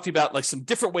just talk to you about like some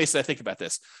different ways that I think about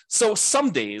this. So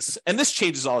some days, and this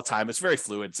changes all the time, it's very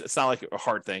fluid. It's not like a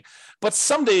hard thing. But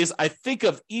some days I think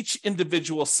of each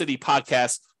individual city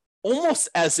podcast almost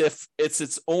as if it's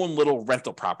its own little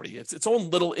rental property. It's its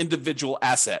own little individual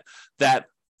asset that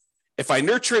if I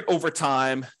nurture it over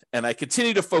time and I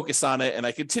continue to focus on it and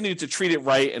I continue to treat it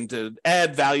right and to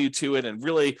add value to it and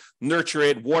really nurture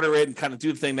it, water it, and kind of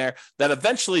do the thing there, that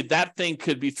eventually that thing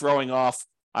could be throwing off,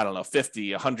 I don't know,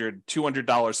 $50, $100,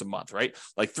 $200 a month, right?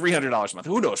 Like $300 a month.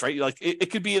 Who knows, right? Like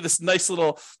it could be this nice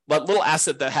little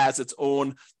asset that has its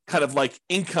own kind of like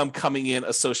income coming in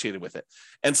associated with it.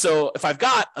 And so if I've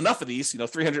got enough of these,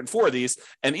 304 of these,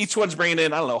 and each one's bringing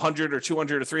in, I don't know, $100 or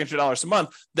 $200 or $300 a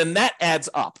month, then that adds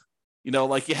up.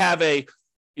 Like you have like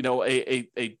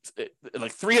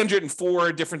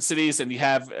 304 different cities, and you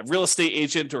have a real estate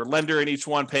agent or lender in each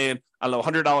one paying, I don't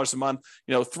know, $100 a month.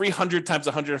 300 times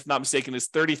 100, if not mistaken, is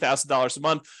 $30,000 a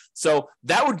month. So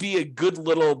that would be a good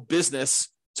little business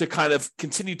to kind of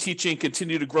continue teaching,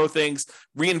 continue to grow things,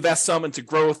 reinvest some into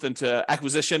growth, into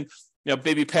acquisition,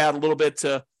 maybe pay out a little bit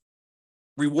to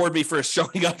reward me for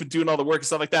showing up and doing all the work and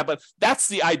stuff like that. But that's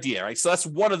the idea, right? So that's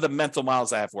one of the mental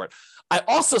models I have for it. I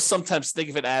also sometimes think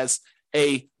of it as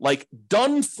a like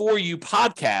done for you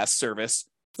podcast service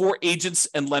for agents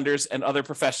and lenders and other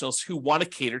professionals who want to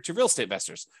cater to real estate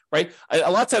investors, right?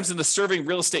 A lot of times in the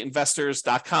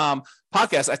servingrealestateinvestors.com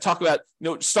podcast, I talk about,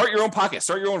 start your own podcast,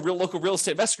 start your own local real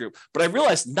estate investor group. But I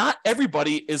realize not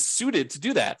everybody is suited to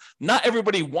do that. Not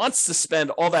everybody wants to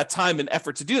spend all that time and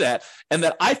effort to do that. And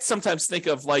that I sometimes think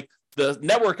of like the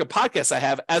network of podcasts I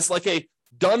have as like a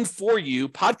done for you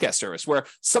podcast service where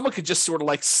someone could just sort of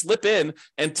like slip in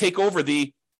and take over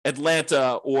the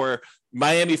Atlanta or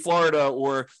Miami, Florida,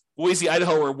 or Boise,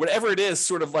 Idaho, or whatever it is,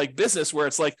 sort of like business where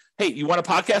it's like, hey, you want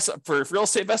a podcast for real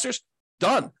estate investors?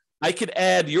 Done. I could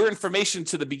add your information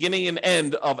to the beginning and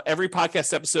end of every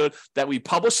podcast episode that we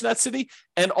publish in that city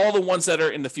and all the ones that are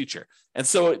in the future. And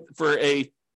so for a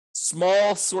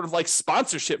small sort of like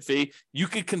sponsorship fee, you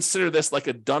could consider this like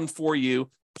a done for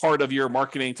you part of your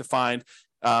marketing to find,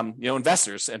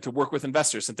 investors and to work with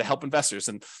investors and to help investors.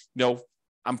 And,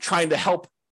 I'm trying to help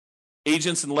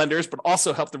agents and lenders, but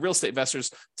also help the real estate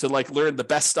investors to like learn the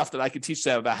best stuff that I can teach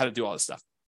them about how to do all this stuff.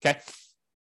 Okay.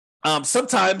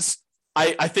 Sometimes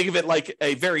I think of it like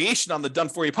a variation on the Done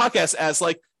For You podcast as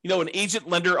like, an agent,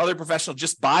 lender, other professional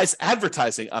just buys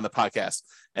advertising on the podcast.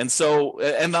 And so,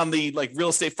 and on the like Real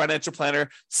Estate Financial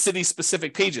Planner city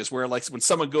specific pages where like when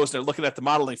someone goes, they're looking at the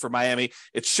modeling for Miami,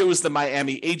 it shows the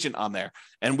Miami agent on there.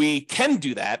 And we can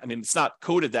do that. I mean, it's not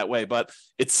coded that way, but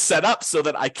it's set up so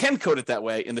that I can code it that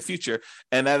way in the future.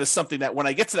 And that is something that when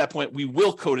I get to that point, we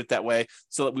will code it that way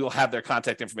so that we will have their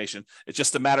contact information. It's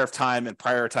just a matter of time and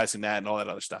prioritizing that and all that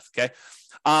other stuff. Okay.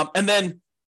 And then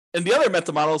in the other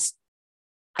mental models,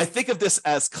 I think of this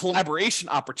as collaboration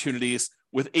opportunities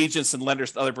with agents and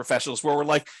lenders and other professionals where we're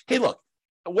like, hey, look,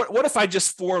 what if I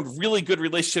just formed really good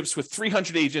relationships with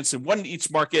 300 agents and one in each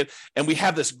market, and we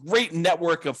have this great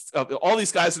network of all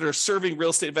these guys that are serving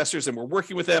real estate investors, and we're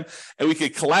working with them, and we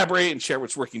could collaborate and share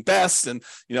what's working best, and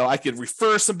I could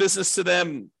refer some business to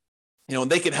them. And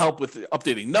they can help with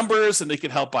updating numbers, and they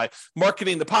can help by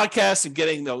marketing the podcast and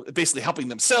getting, basically helping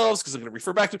themselves because they're going to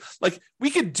refer back to, like, we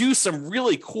could do some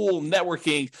really cool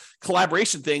networking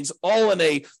collaboration things all in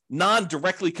a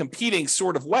non-directly competing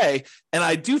sort of way. And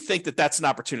I do think that that's an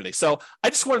opportunity. So I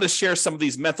just wanted to share some of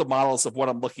these mental models of what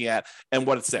I'm looking at and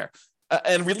what it's there.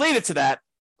 And related to that,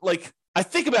 like, I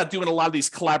think about doing a lot of these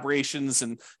collaborations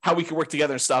and how we can work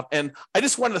together and stuff. And I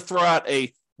just wanted to throw out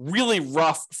a really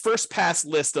rough first pass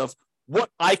list of what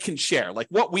I can share, like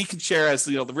what we can share as,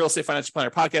 the Real Estate Financial Planner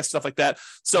podcast, stuff like that.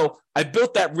 So I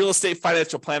built that Real Estate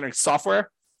Financial Planner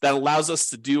software that allows us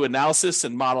to do analysis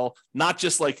and model, not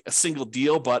just like a single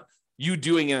deal, but you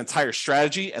doing an entire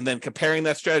strategy and then comparing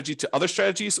that strategy to other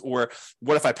strategies, or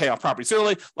what if I pay off properties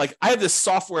early? Like, I have this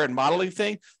software and modeling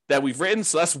thing that we've written.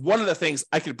 So that's one of the things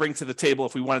I could bring to the table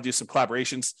if we want to do some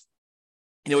collaborations.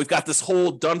 We've got this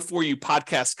whole done for you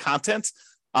podcast content.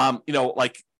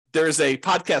 Like, there's a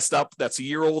podcast up that's a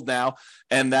year old now,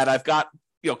 and that I've got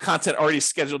content already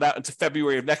scheduled out into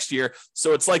February of next year.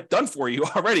 So it's like done for you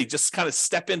already. Just kind of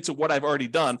step into what I've already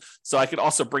done. So I could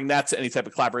also bring that to any type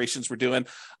of collaborations we're doing.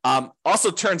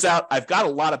 Also turns out I've got a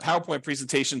lot of PowerPoint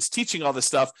presentations teaching all this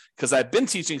stuff, because I've been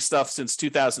teaching stuff since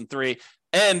 2003,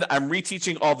 and I'm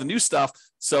reteaching all the new stuff.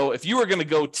 So if you were going to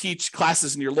go teach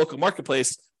classes in your local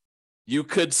marketplace, you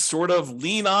could sort of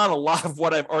lean on a lot of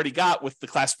what I've already got with the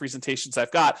class presentations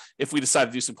I've got if we decide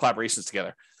to do some collaborations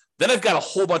together. Then I've got a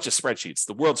whole bunch of spreadsheets,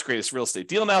 the world's greatest real estate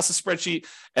deal analysis spreadsheet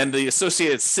and the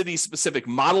associated city-specific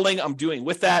modeling I'm doing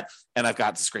with that. And I've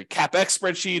got this great CapEx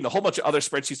spreadsheet and a whole bunch of other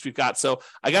spreadsheets we've got. So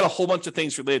I got a whole bunch of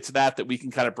things related to that we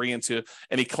can kind of bring into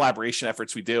any collaboration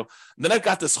efforts we do. And then I've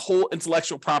got this whole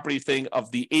intellectual property thing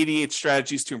of the 88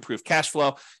 strategies to improve cash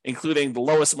flow, including the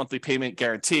lowest monthly payment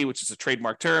guarantee, which is a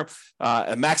trademark term,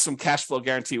 a maximum cash flow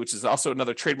guarantee, which is also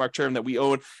another trademark term that we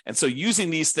own. And so using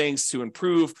these things to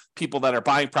improve people that are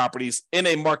buying properties in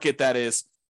a market that is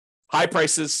high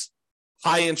prices,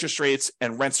 high interest rates,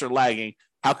 and rents are lagging,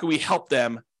 how can we help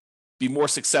them be more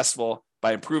successful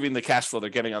by improving the cash flow they're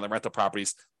getting on the rental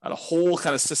properties, and a whole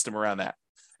kind of system around that.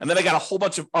 And then I got a whole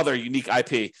bunch of other unique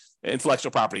IP,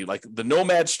 intellectual property, like the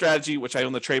Nomad strategy, which I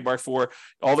own the trademark for,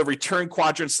 all the return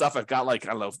quadrant stuff. I've got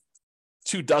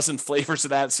 24 flavors of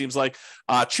that, it seems like.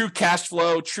 True cash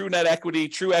flow, true net equity,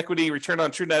 true equity, return on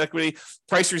true net equity,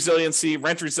 price resiliency,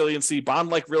 rent resiliency,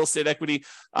 bond-like real estate equity,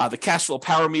 the cash flow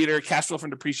power meter, cash flow from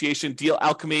depreciation, deal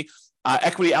alchemy,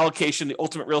 equity allocation, the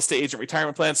ultimate real estate agent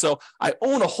retirement plan. So I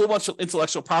own a whole bunch of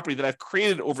intellectual property that I've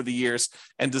created over the years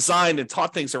and designed and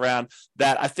taught things around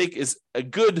that I think is a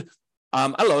good,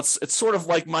 it's sort of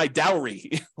like my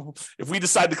dowry. If we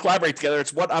decide to collaborate together,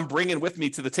 it's what I'm bringing with me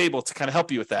to the table to kind of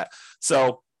help you with that.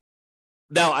 So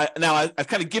now I've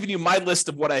kind of given you my list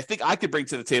of what I think I could bring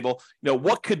to the table.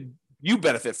 What could you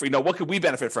benefit from? What could we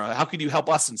benefit from? How could you help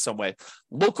us in some way?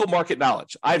 Local market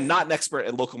knowledge. I'm not an expert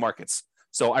in local markets.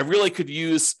 So I really could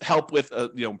use help with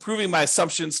improving my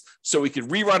assumptions so we could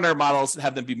rerun our models and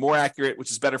have them be more accurate,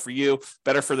 which is better for you,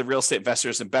 better for the real estate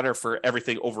investors, and better for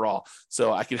everything overall.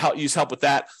 So I can use help with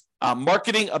that.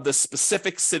 Marketing of the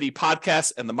specific city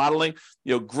podcast and the modeling,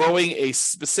 growing a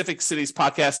specific city's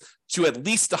podcast to at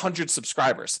least 100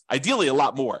 subscribers, ideally a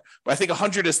lot more. But I think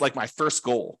 100 is like my first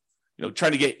goal,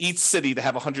 trying to get each city to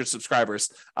have 100 subscribers.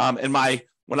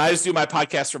 When I was doing my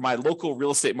podcast for my local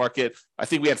real estate market, I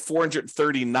think we had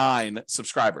 439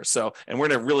 subscribers. So, and we're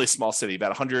in a really small city, about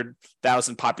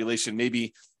 100,000 population,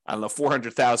 maybe,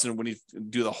 400,000 when you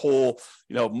do the whole,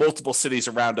 multiple cities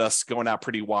around us going out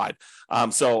pretty wide.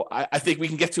 So I think we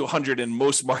can get to 100 in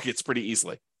most markets pretty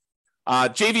easily.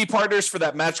 JV partners for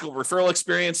that magical referral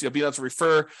experience, being able to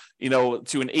refer,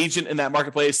 to an agent in that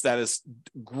marketplace that is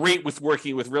great with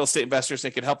working with real estate investors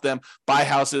and can help them buy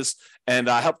houses and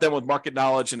help them with market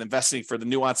knowledge and investing for the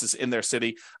nuances in their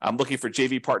city. I'm looking for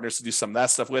JV partners to do some of that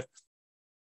stuff with.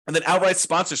 And then outright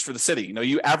sponsors for the city.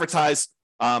 You advertise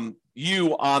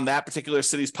you on that particular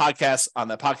city's podcast, on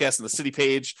the podcast and the city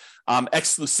page,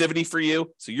 exclusivity for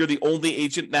you. So you're the only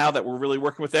agent now that we're really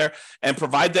working with there, and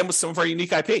provide them with some of our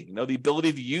unique IP, the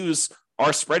ability to use our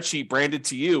spreadsheet branded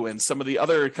to you and some of the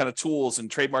other kind of tools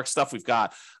and trademark stuff we've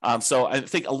got. So I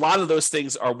think a lot of those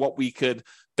things are what we could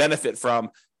benefit from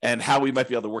and how we might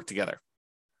be able to work together.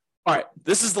 All right,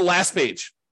 this is the last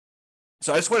page.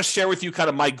 So I just want to share with you kind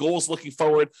of my goals looking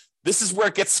forward. This is where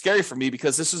it gets scary for me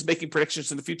because this is making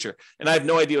predictions in the future and I have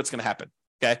no idea what's going to happen.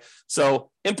 Okay. So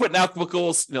input and output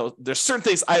goals, there's certain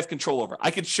things I have control over.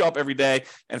 I can show up every day.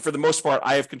 And for the most part,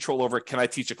 I have control over, can I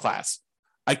teach a class?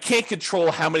 I can't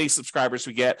control how many subscribers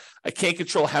we get. I can't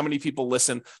control how many people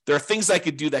listen. There are things I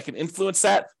could do that can influence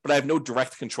that, but I have no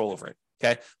direct control over it.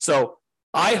 Okay. So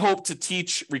I hope to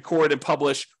teach, record, and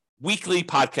publish weekly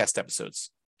podcast episodes.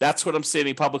 That's what I'm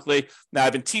stating publicly. Now,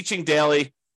 I've been teaching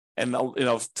daily, and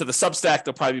to the Substack,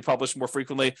 they'll probably be published more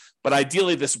frequently. But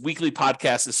ideally, this weekly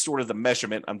podcast is sort of the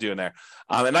measurement I'm doing there.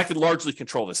 And I can largely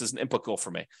control this as an input goal for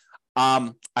me.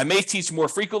 I may teach more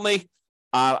frequently.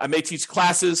 I may teach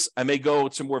classes. I may go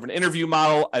to more of an interview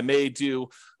model. I may do,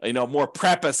 more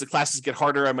prep as the classes get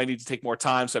harder. I might need to take more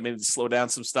time. So I may need to slow down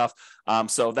some stuff.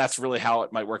 So that's really how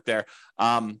it might work there.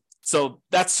 So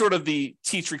that's sort of the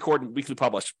teach, record, and weekly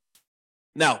publish.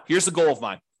 Now, here's the goal of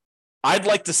mine. I'd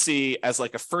like to see as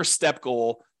like a first step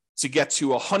goal to get to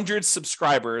 100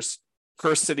 subscribers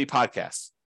per city podcast,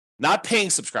 not paying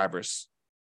subscribers,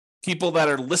 people that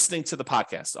are listening to the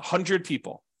podcast, 100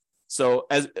 people. So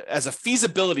as a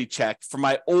feasibility check for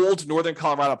my old Northern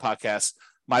Colorado podcast,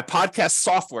 my podcast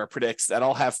software predicts that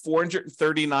I'll have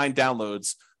 439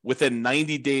 downloads within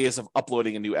 90 days of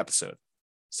uploading a new episode.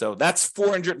 So that's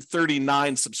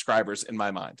 439 subscribers in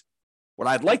my mind. What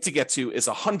I'd like to get to is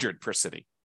 100 per city.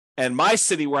 And my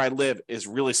city where I live is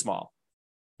really small,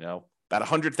 about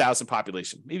 100,000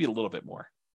 population, maybe a little bit more.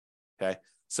 Okay.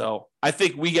 So I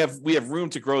think we have room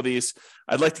to grow these.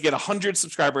 I'd like to get 100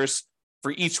 subscribers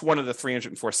for each one of the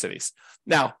 304 cities.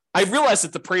 Now, I realize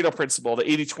that the Pareto principle, the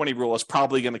 80-20 rule, is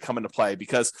probably going to come into play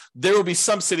because there will be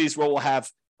some cities where we'll have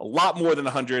a lot more than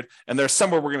 100, and there's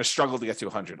somewhere we're going to struggle to get to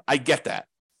 100. I get that.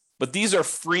 But these are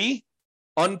free,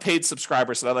 unpaid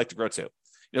subscribers that I'd like to grow to.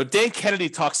 Dan Kennedy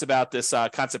talks about this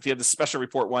concept. He had this special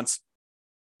report once.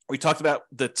 We talked about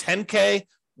the 10K,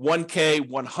 1K,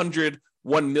 100,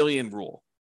 1 million rule.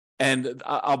 And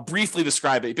I'll briefly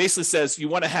describe it. It basically says you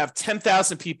want to have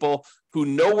 10,000 people who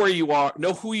know where you are,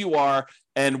 know who you are,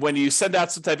 and when you send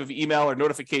out some type of email or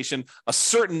notification, a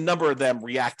certain number of them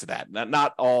react to that.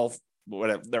 Not all,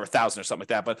 whatever, there are 1,000 or something like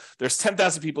that, but there's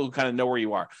 10,000 people who kind of know where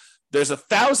you are. There's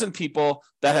 1,000 people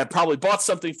that have probably bought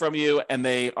something from you, and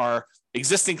they are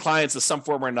existing clients of some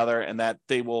form or another, and that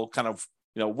they will kind of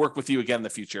work with you again in the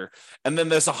future. And then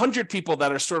there's 100 people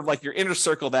that are sort of like your inner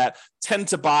circle that tend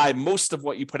to buy most of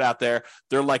what you put out there.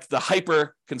 They're like the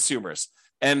hyper consumers.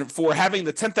 And for having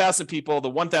the 10,000 people, the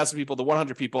 1,000 people, the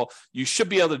 100 people, you should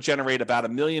be able to generate about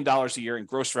 $1 million a year in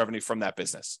gross revenue from that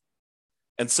business.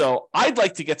 And so I'd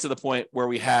like to get to the point where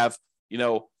we have,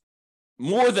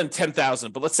 more than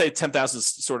 10,000, but let's say 10,000 is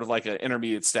sort of like an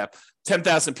intermediate step,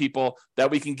 10,000 people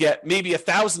that we can get maybe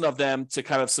 1,000 of them to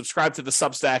kind of subscribe to the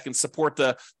Substack and support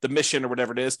the mission or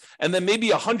whatever it is. And then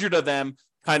maybe 100 of them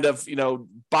kind of,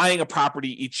 buying a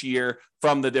property each year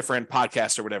from the different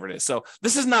podcasts or whatever it is. So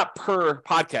this is not per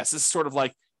podcast. This is sort of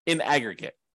like in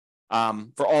aggregate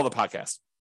for all the podcasts.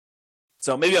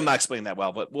 So maybe I'm not explaining that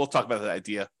well, but we'll talk about that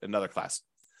idea in another class.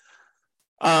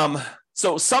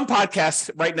 So some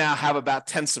podcasts right now have about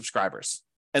 10 subscribers,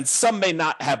 and some may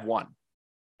not have one.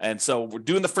 And so we're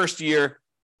doing the first year.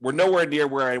 We're nowhere near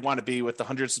where I want to be with the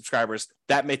 100 subscribers.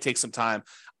 That may take some time.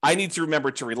 I need to remember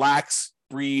to relax,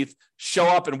 breathe, show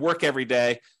up and work every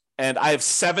day. And I have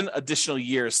 7 additional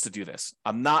years to do this.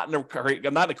 I'm not in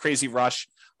a crazy rush.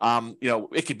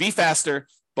 It could be faster,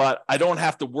 but I don't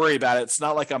have to worry about it. It's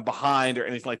not like I'm behind or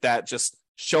anything like that. Just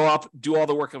show up, do all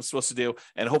the work I'm supposed to do,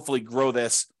 and hopefully grow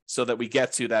this so that we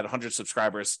get to that 100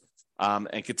 subscribers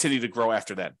and continue to grow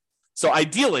after that. So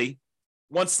ideally,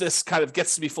 once this kind of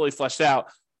gets to be fully fleshed out,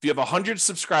 if you have 100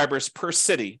 subscribers per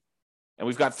city, and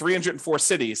we've got 304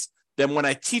 cities, then when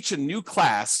I teach a new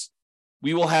class,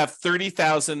 we will have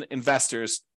 30,000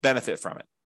 investors benefit from it.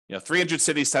 300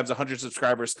 cities times 100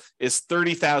 subscribers is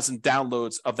 30,000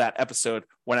 downloads of that episode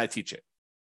when I teach it.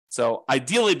 So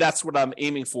ideally, that's what I'm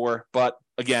aiming for. But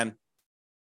again,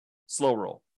 slow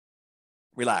roll,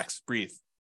 relax, breathe.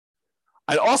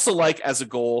 I'd also like as a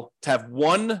goal to have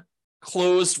 1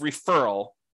 closed referral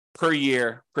per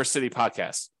year per city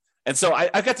podcast. And so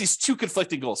I've got these 2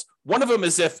 conflicting goals. One of them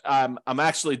is if I'm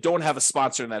actually don't have a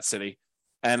sponsor in that city,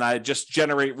 and I just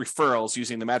generate referrals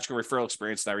using the magical referral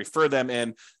experience, and I refer them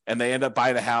in, and they end up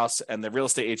buying a house, and the real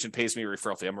estate agent pays me a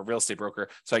referral fee. I'm a real estate broker,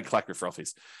 so I can collect referral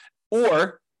fees.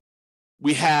 Or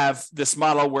we have this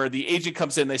model where the agent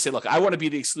comes in, they say, look, I want to be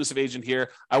the exclusive agent here.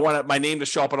 I want my name to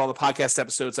show up on all the podcast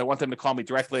episodes. I want them to call me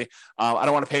directly. I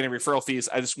don't want to pay any referral fees.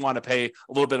 I just want to pay a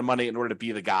little bit of money in order to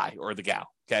be the guy or the gal.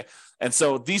 Okay. And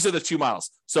so these are the 2 models.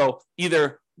 So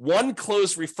either 1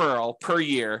 closed referral per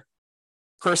year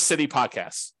per city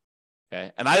podcast.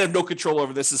 Okay. And I have no control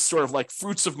over this. It's sort of like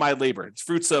fruits of my labor. It's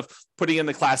fruits of putting in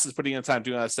the classes, putting in the time,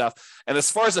 doing all that stuff. And as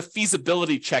far as a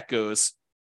feasibility check goes,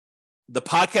 the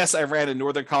podcast I ran in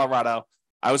Northern Colorado,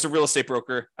 I was a real estate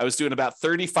broker. I was doing about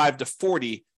 35 to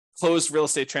 40 closed real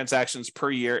estate transactions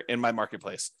per year in my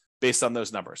marketplace based on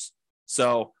those numbers.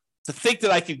 So to think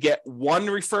that I could get 1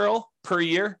 referral per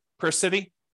year per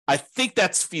city, I think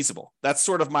that's feasible. That's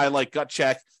sort of my gut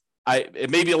check. It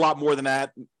may be a lot more than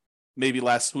that, maybe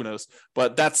less, who knows,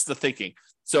 but that's the thinking.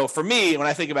 So for me, when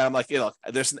I think about it, I'm like, look,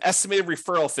 there's an estimated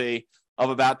referral fee of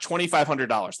about $2,500,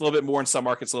 a little bit more in some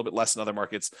markets, a little bit less in other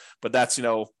markets, but that's,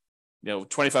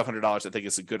 $2,500, I think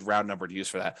is a good round number to use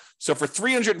for that. So for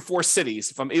 304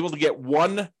 cities, if I'm able to get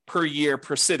 1 per year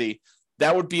per city,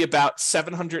 that would be about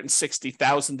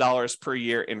 $760,000 per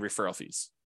year in referral fees.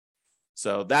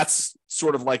 So that's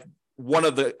sort of like one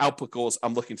of the output goals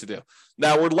I'm looking to do.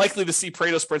 Now, we're likely to see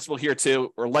Pareto's principle here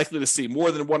too. We're likely to see more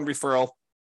than 1 referral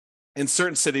in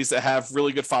certain cities that have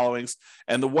really good followings,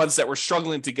 and the ones that we're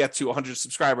struggling to get to 100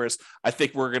 subscribers, I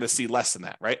think we're going to see less than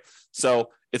that, right?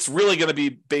 So it's really going to be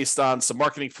based on some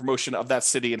marketing promotion of that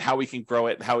city and how we can grow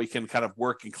it and how we can kind of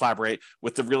work and collaborate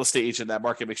with the real estate agent in that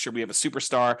market, make sure we have a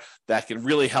superstar that can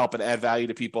really help and add value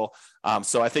to people.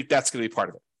 So I think that's going to be part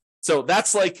of it. So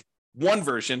that's like one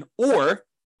version, or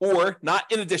not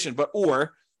in addition, but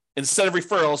instead of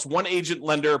referrals, one agent,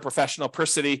 lender, or professional per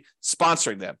city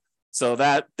sponsoring them. So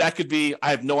that could be,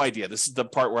 I have no idea. This is the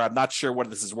part where I'm not sure what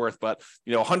this is worth, but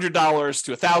 $100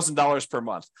 to $1,000 per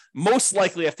month. Most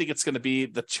likely, I think it's going to be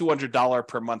the $200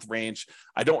 per month range.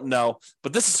 I don't know,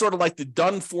 but this is sort of like the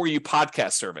done for you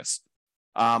podcast service.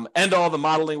 And all the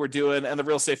modeling we're doing and the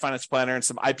real estate finance planner and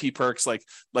some IP perks, like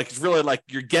it's really like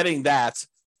you're getting that.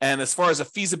 And as far as a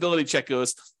feasibility check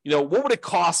goes, what would it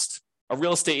cost a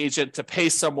real estate agent to pay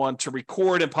someone to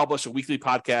record and publish a weekly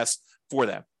podcast for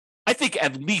them? I think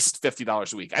at least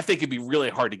 $50 a week. I think it'd be really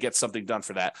hard to get something done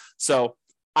for that. So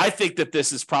I think that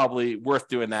this is probably worth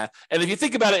doing that. And if you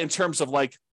think about it in terms of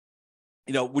like,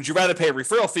 would you rather pay a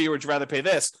referral fee or would you rather pay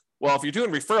this? Well, if you're doing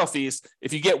referral fees,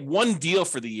 if you get one deal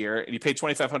for the year and you pay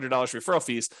 $2,500 referral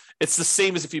fees, it's the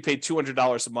same as if you paid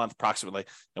 $200 a month approximately,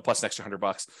 plus an extra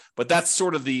 $100. But that's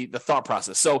sort of the thought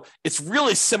process. So it's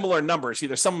really similar numbers.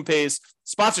 Either someone pays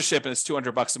sponsorship and it's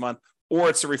 $200 a month, or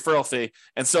it's a referral fee.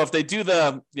 And so if they do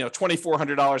the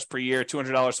 $2,400 per year,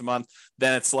 $200 a month,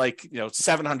 then it's like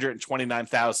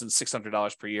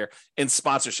 $729,600 per year in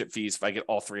sponsorship fees if I get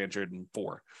all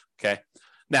 304. Okay.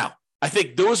 Now, I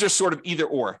think those are sort of either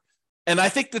or. And I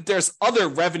think that there's other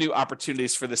revenue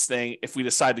opportunities for this thing if we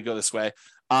decide to go this way.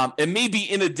 And maybe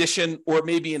in addition or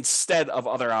maybe instead of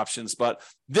other options, but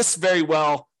this very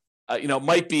well,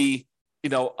 might be,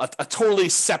 a totally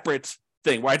separate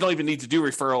thing where I don't even need to do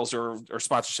referrals or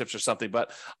sponsorships or something.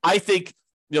 But I think,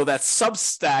 that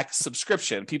Substack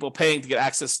subscription, people paying to get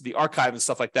access to the archive and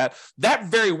stuff like that, that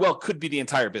very well could be the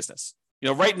entire business.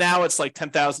 Right now it's like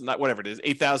 10,000, whatever it is,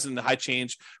 8,000 high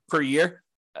change per year.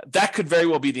 That could very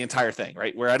well be the entire thing,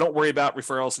 right? Where I don't worry about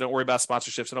referrals, I don't worry about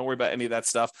sponsorships, I don't worry about any of that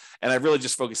stuff. And I really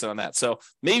just focus on that. So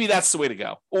maybe that's the way to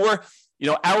go. Or,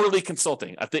 hourly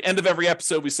consulting. At the end of every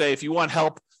episode, we say, if you want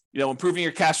help, improving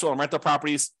your cash flow on rental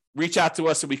properties, reach out to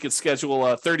us and we could schedule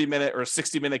a 30-minute or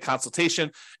 60-minute consultation.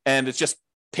 And it's just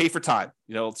pay for time,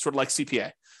 sort of like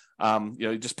CPA.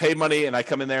 You just pay money and I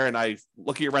come in there and I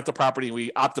look at your rental property and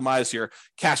we optimize your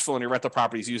cash flow in your rental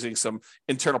properties using some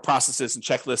internal processes and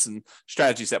checklists and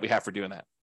strategies that we have for doing that.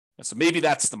 And so maybe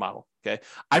that's the model. Okay.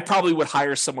 I probably would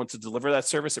hire someone to deliver that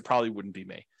service. It probably wouldn't be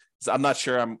me. I'm not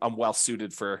sure I'm well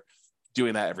suited for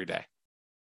doing that every day.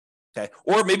 Okay.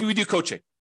 Or maybe we do coaching.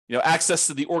 Access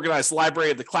to the organized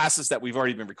library of the classes that we've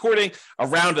already been recording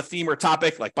around a theme or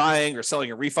topic like buying or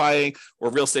selling or refining or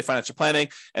real estate financial planning,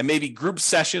 and maybe group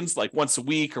sessions like once a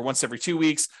week or once every 2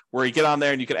 weeks where you get on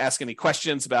there and you can ask any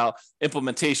questions about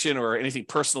implementation or anything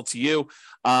personal to you.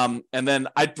 And then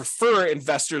I'd prefer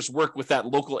investors work with that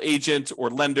local agent or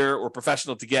lender or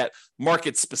professional to get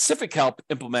market specific help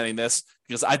implementing this,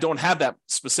 because I don't have that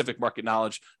specific market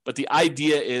knowledge. But the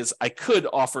idea is I could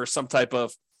offer some type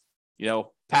of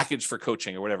package for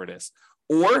coaching or whatever it is.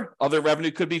 Or other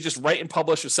revenue could be just write and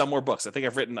publish or sell more books. I think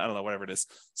I've written, whatever it is,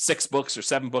 6 books or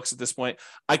 7 books at this point.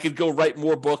 I could go write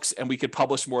more books and we could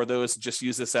publish more of those and just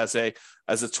use this as a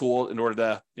tool in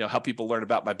order to, help people learn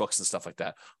about my books and stuff like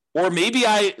that. Or maybe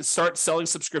I start selling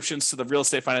subscriptions to the Real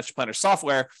Estate Financial Planner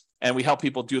software and we help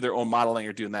people do their own modeling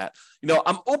or doing that.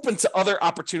 I'm open to other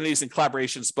opportunities and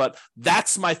collaborations, but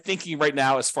that's my thinking right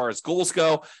now as far as goals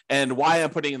go and why I'm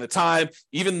putting in the time,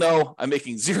 even though I'm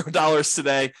making $0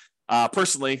 today.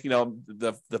 Personally,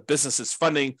 the business is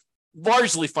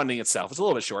largely funding itself. It's a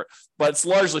little bit short, but it's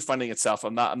largely funding itself.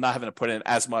 I'm not having to put in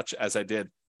as much as I did,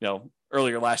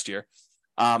 earlier last year.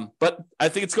 But I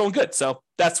think it's going good. So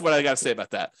that's what I got to say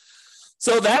about that.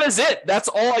 So that is it. That's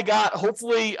all I got.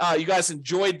 Hopefully you guys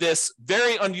enjoyed this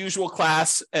very unusual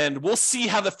class, and we'll see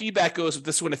how the feedback goes with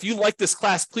this one. If you like this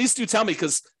class, please do tell me,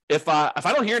 because if I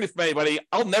don't hear anything from anybody,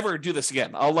 I'll never do this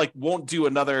again. Won't do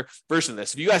another version of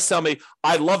this. If you guys tell me,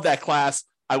 I love that class,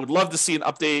 I would love to see an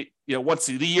update, once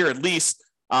a year at least,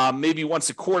 maybe once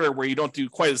a quarter where you don't do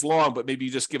quite as long, but maybe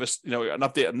you just give us, an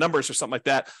update of numbers or something like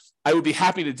that. I would be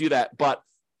happy to do that. But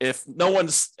if no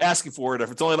one's asking for it, or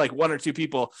if it's only like 1 or 2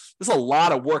 people, there's a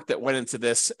lot of work that went into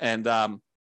this. And I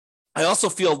also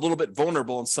feel a little bit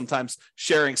vulnerable in sometimes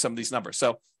sharing some of these numbers.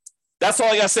 So that's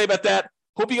all I got to say about that.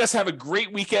 Hope you guys have a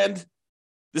great weekend.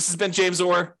 This has been James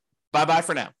Orr. Bye-bye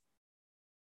for now.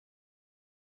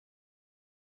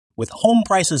 With home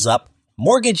prices up,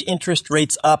 mortgage interest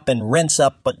rates up, and rents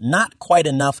up, but not quite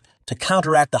enough to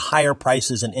counteract the higher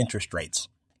prices and interest rates,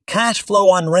 cash flow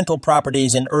on rental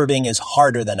properties in Irving is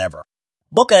harder than ever.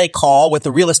 Book a call with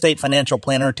the Real Estate Financial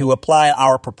Planner to apply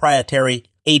our proprietary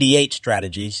 88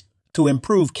 strategies to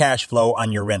improve cash flow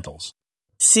on your rentals.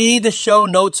 See the show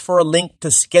notes for a link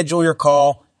to schedule your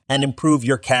call and improve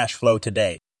your cash flow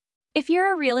today. If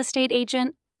you're a real estate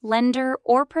agent, lender,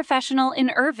 or professional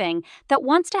in Irving that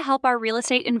wants to help our real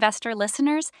estate investor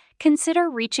listeners, consider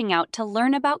reaching out to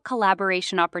learn about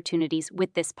collaboration opportunities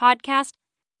with this podcast.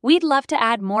 We'd love to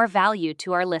add more value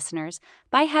to our listeners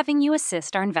by having you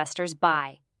assist our investors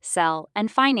buy, sell, and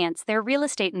finance their real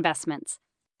estate investments.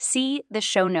 See the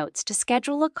show notes to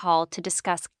schedule a call to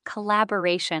discuss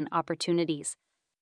collaboration opportunities.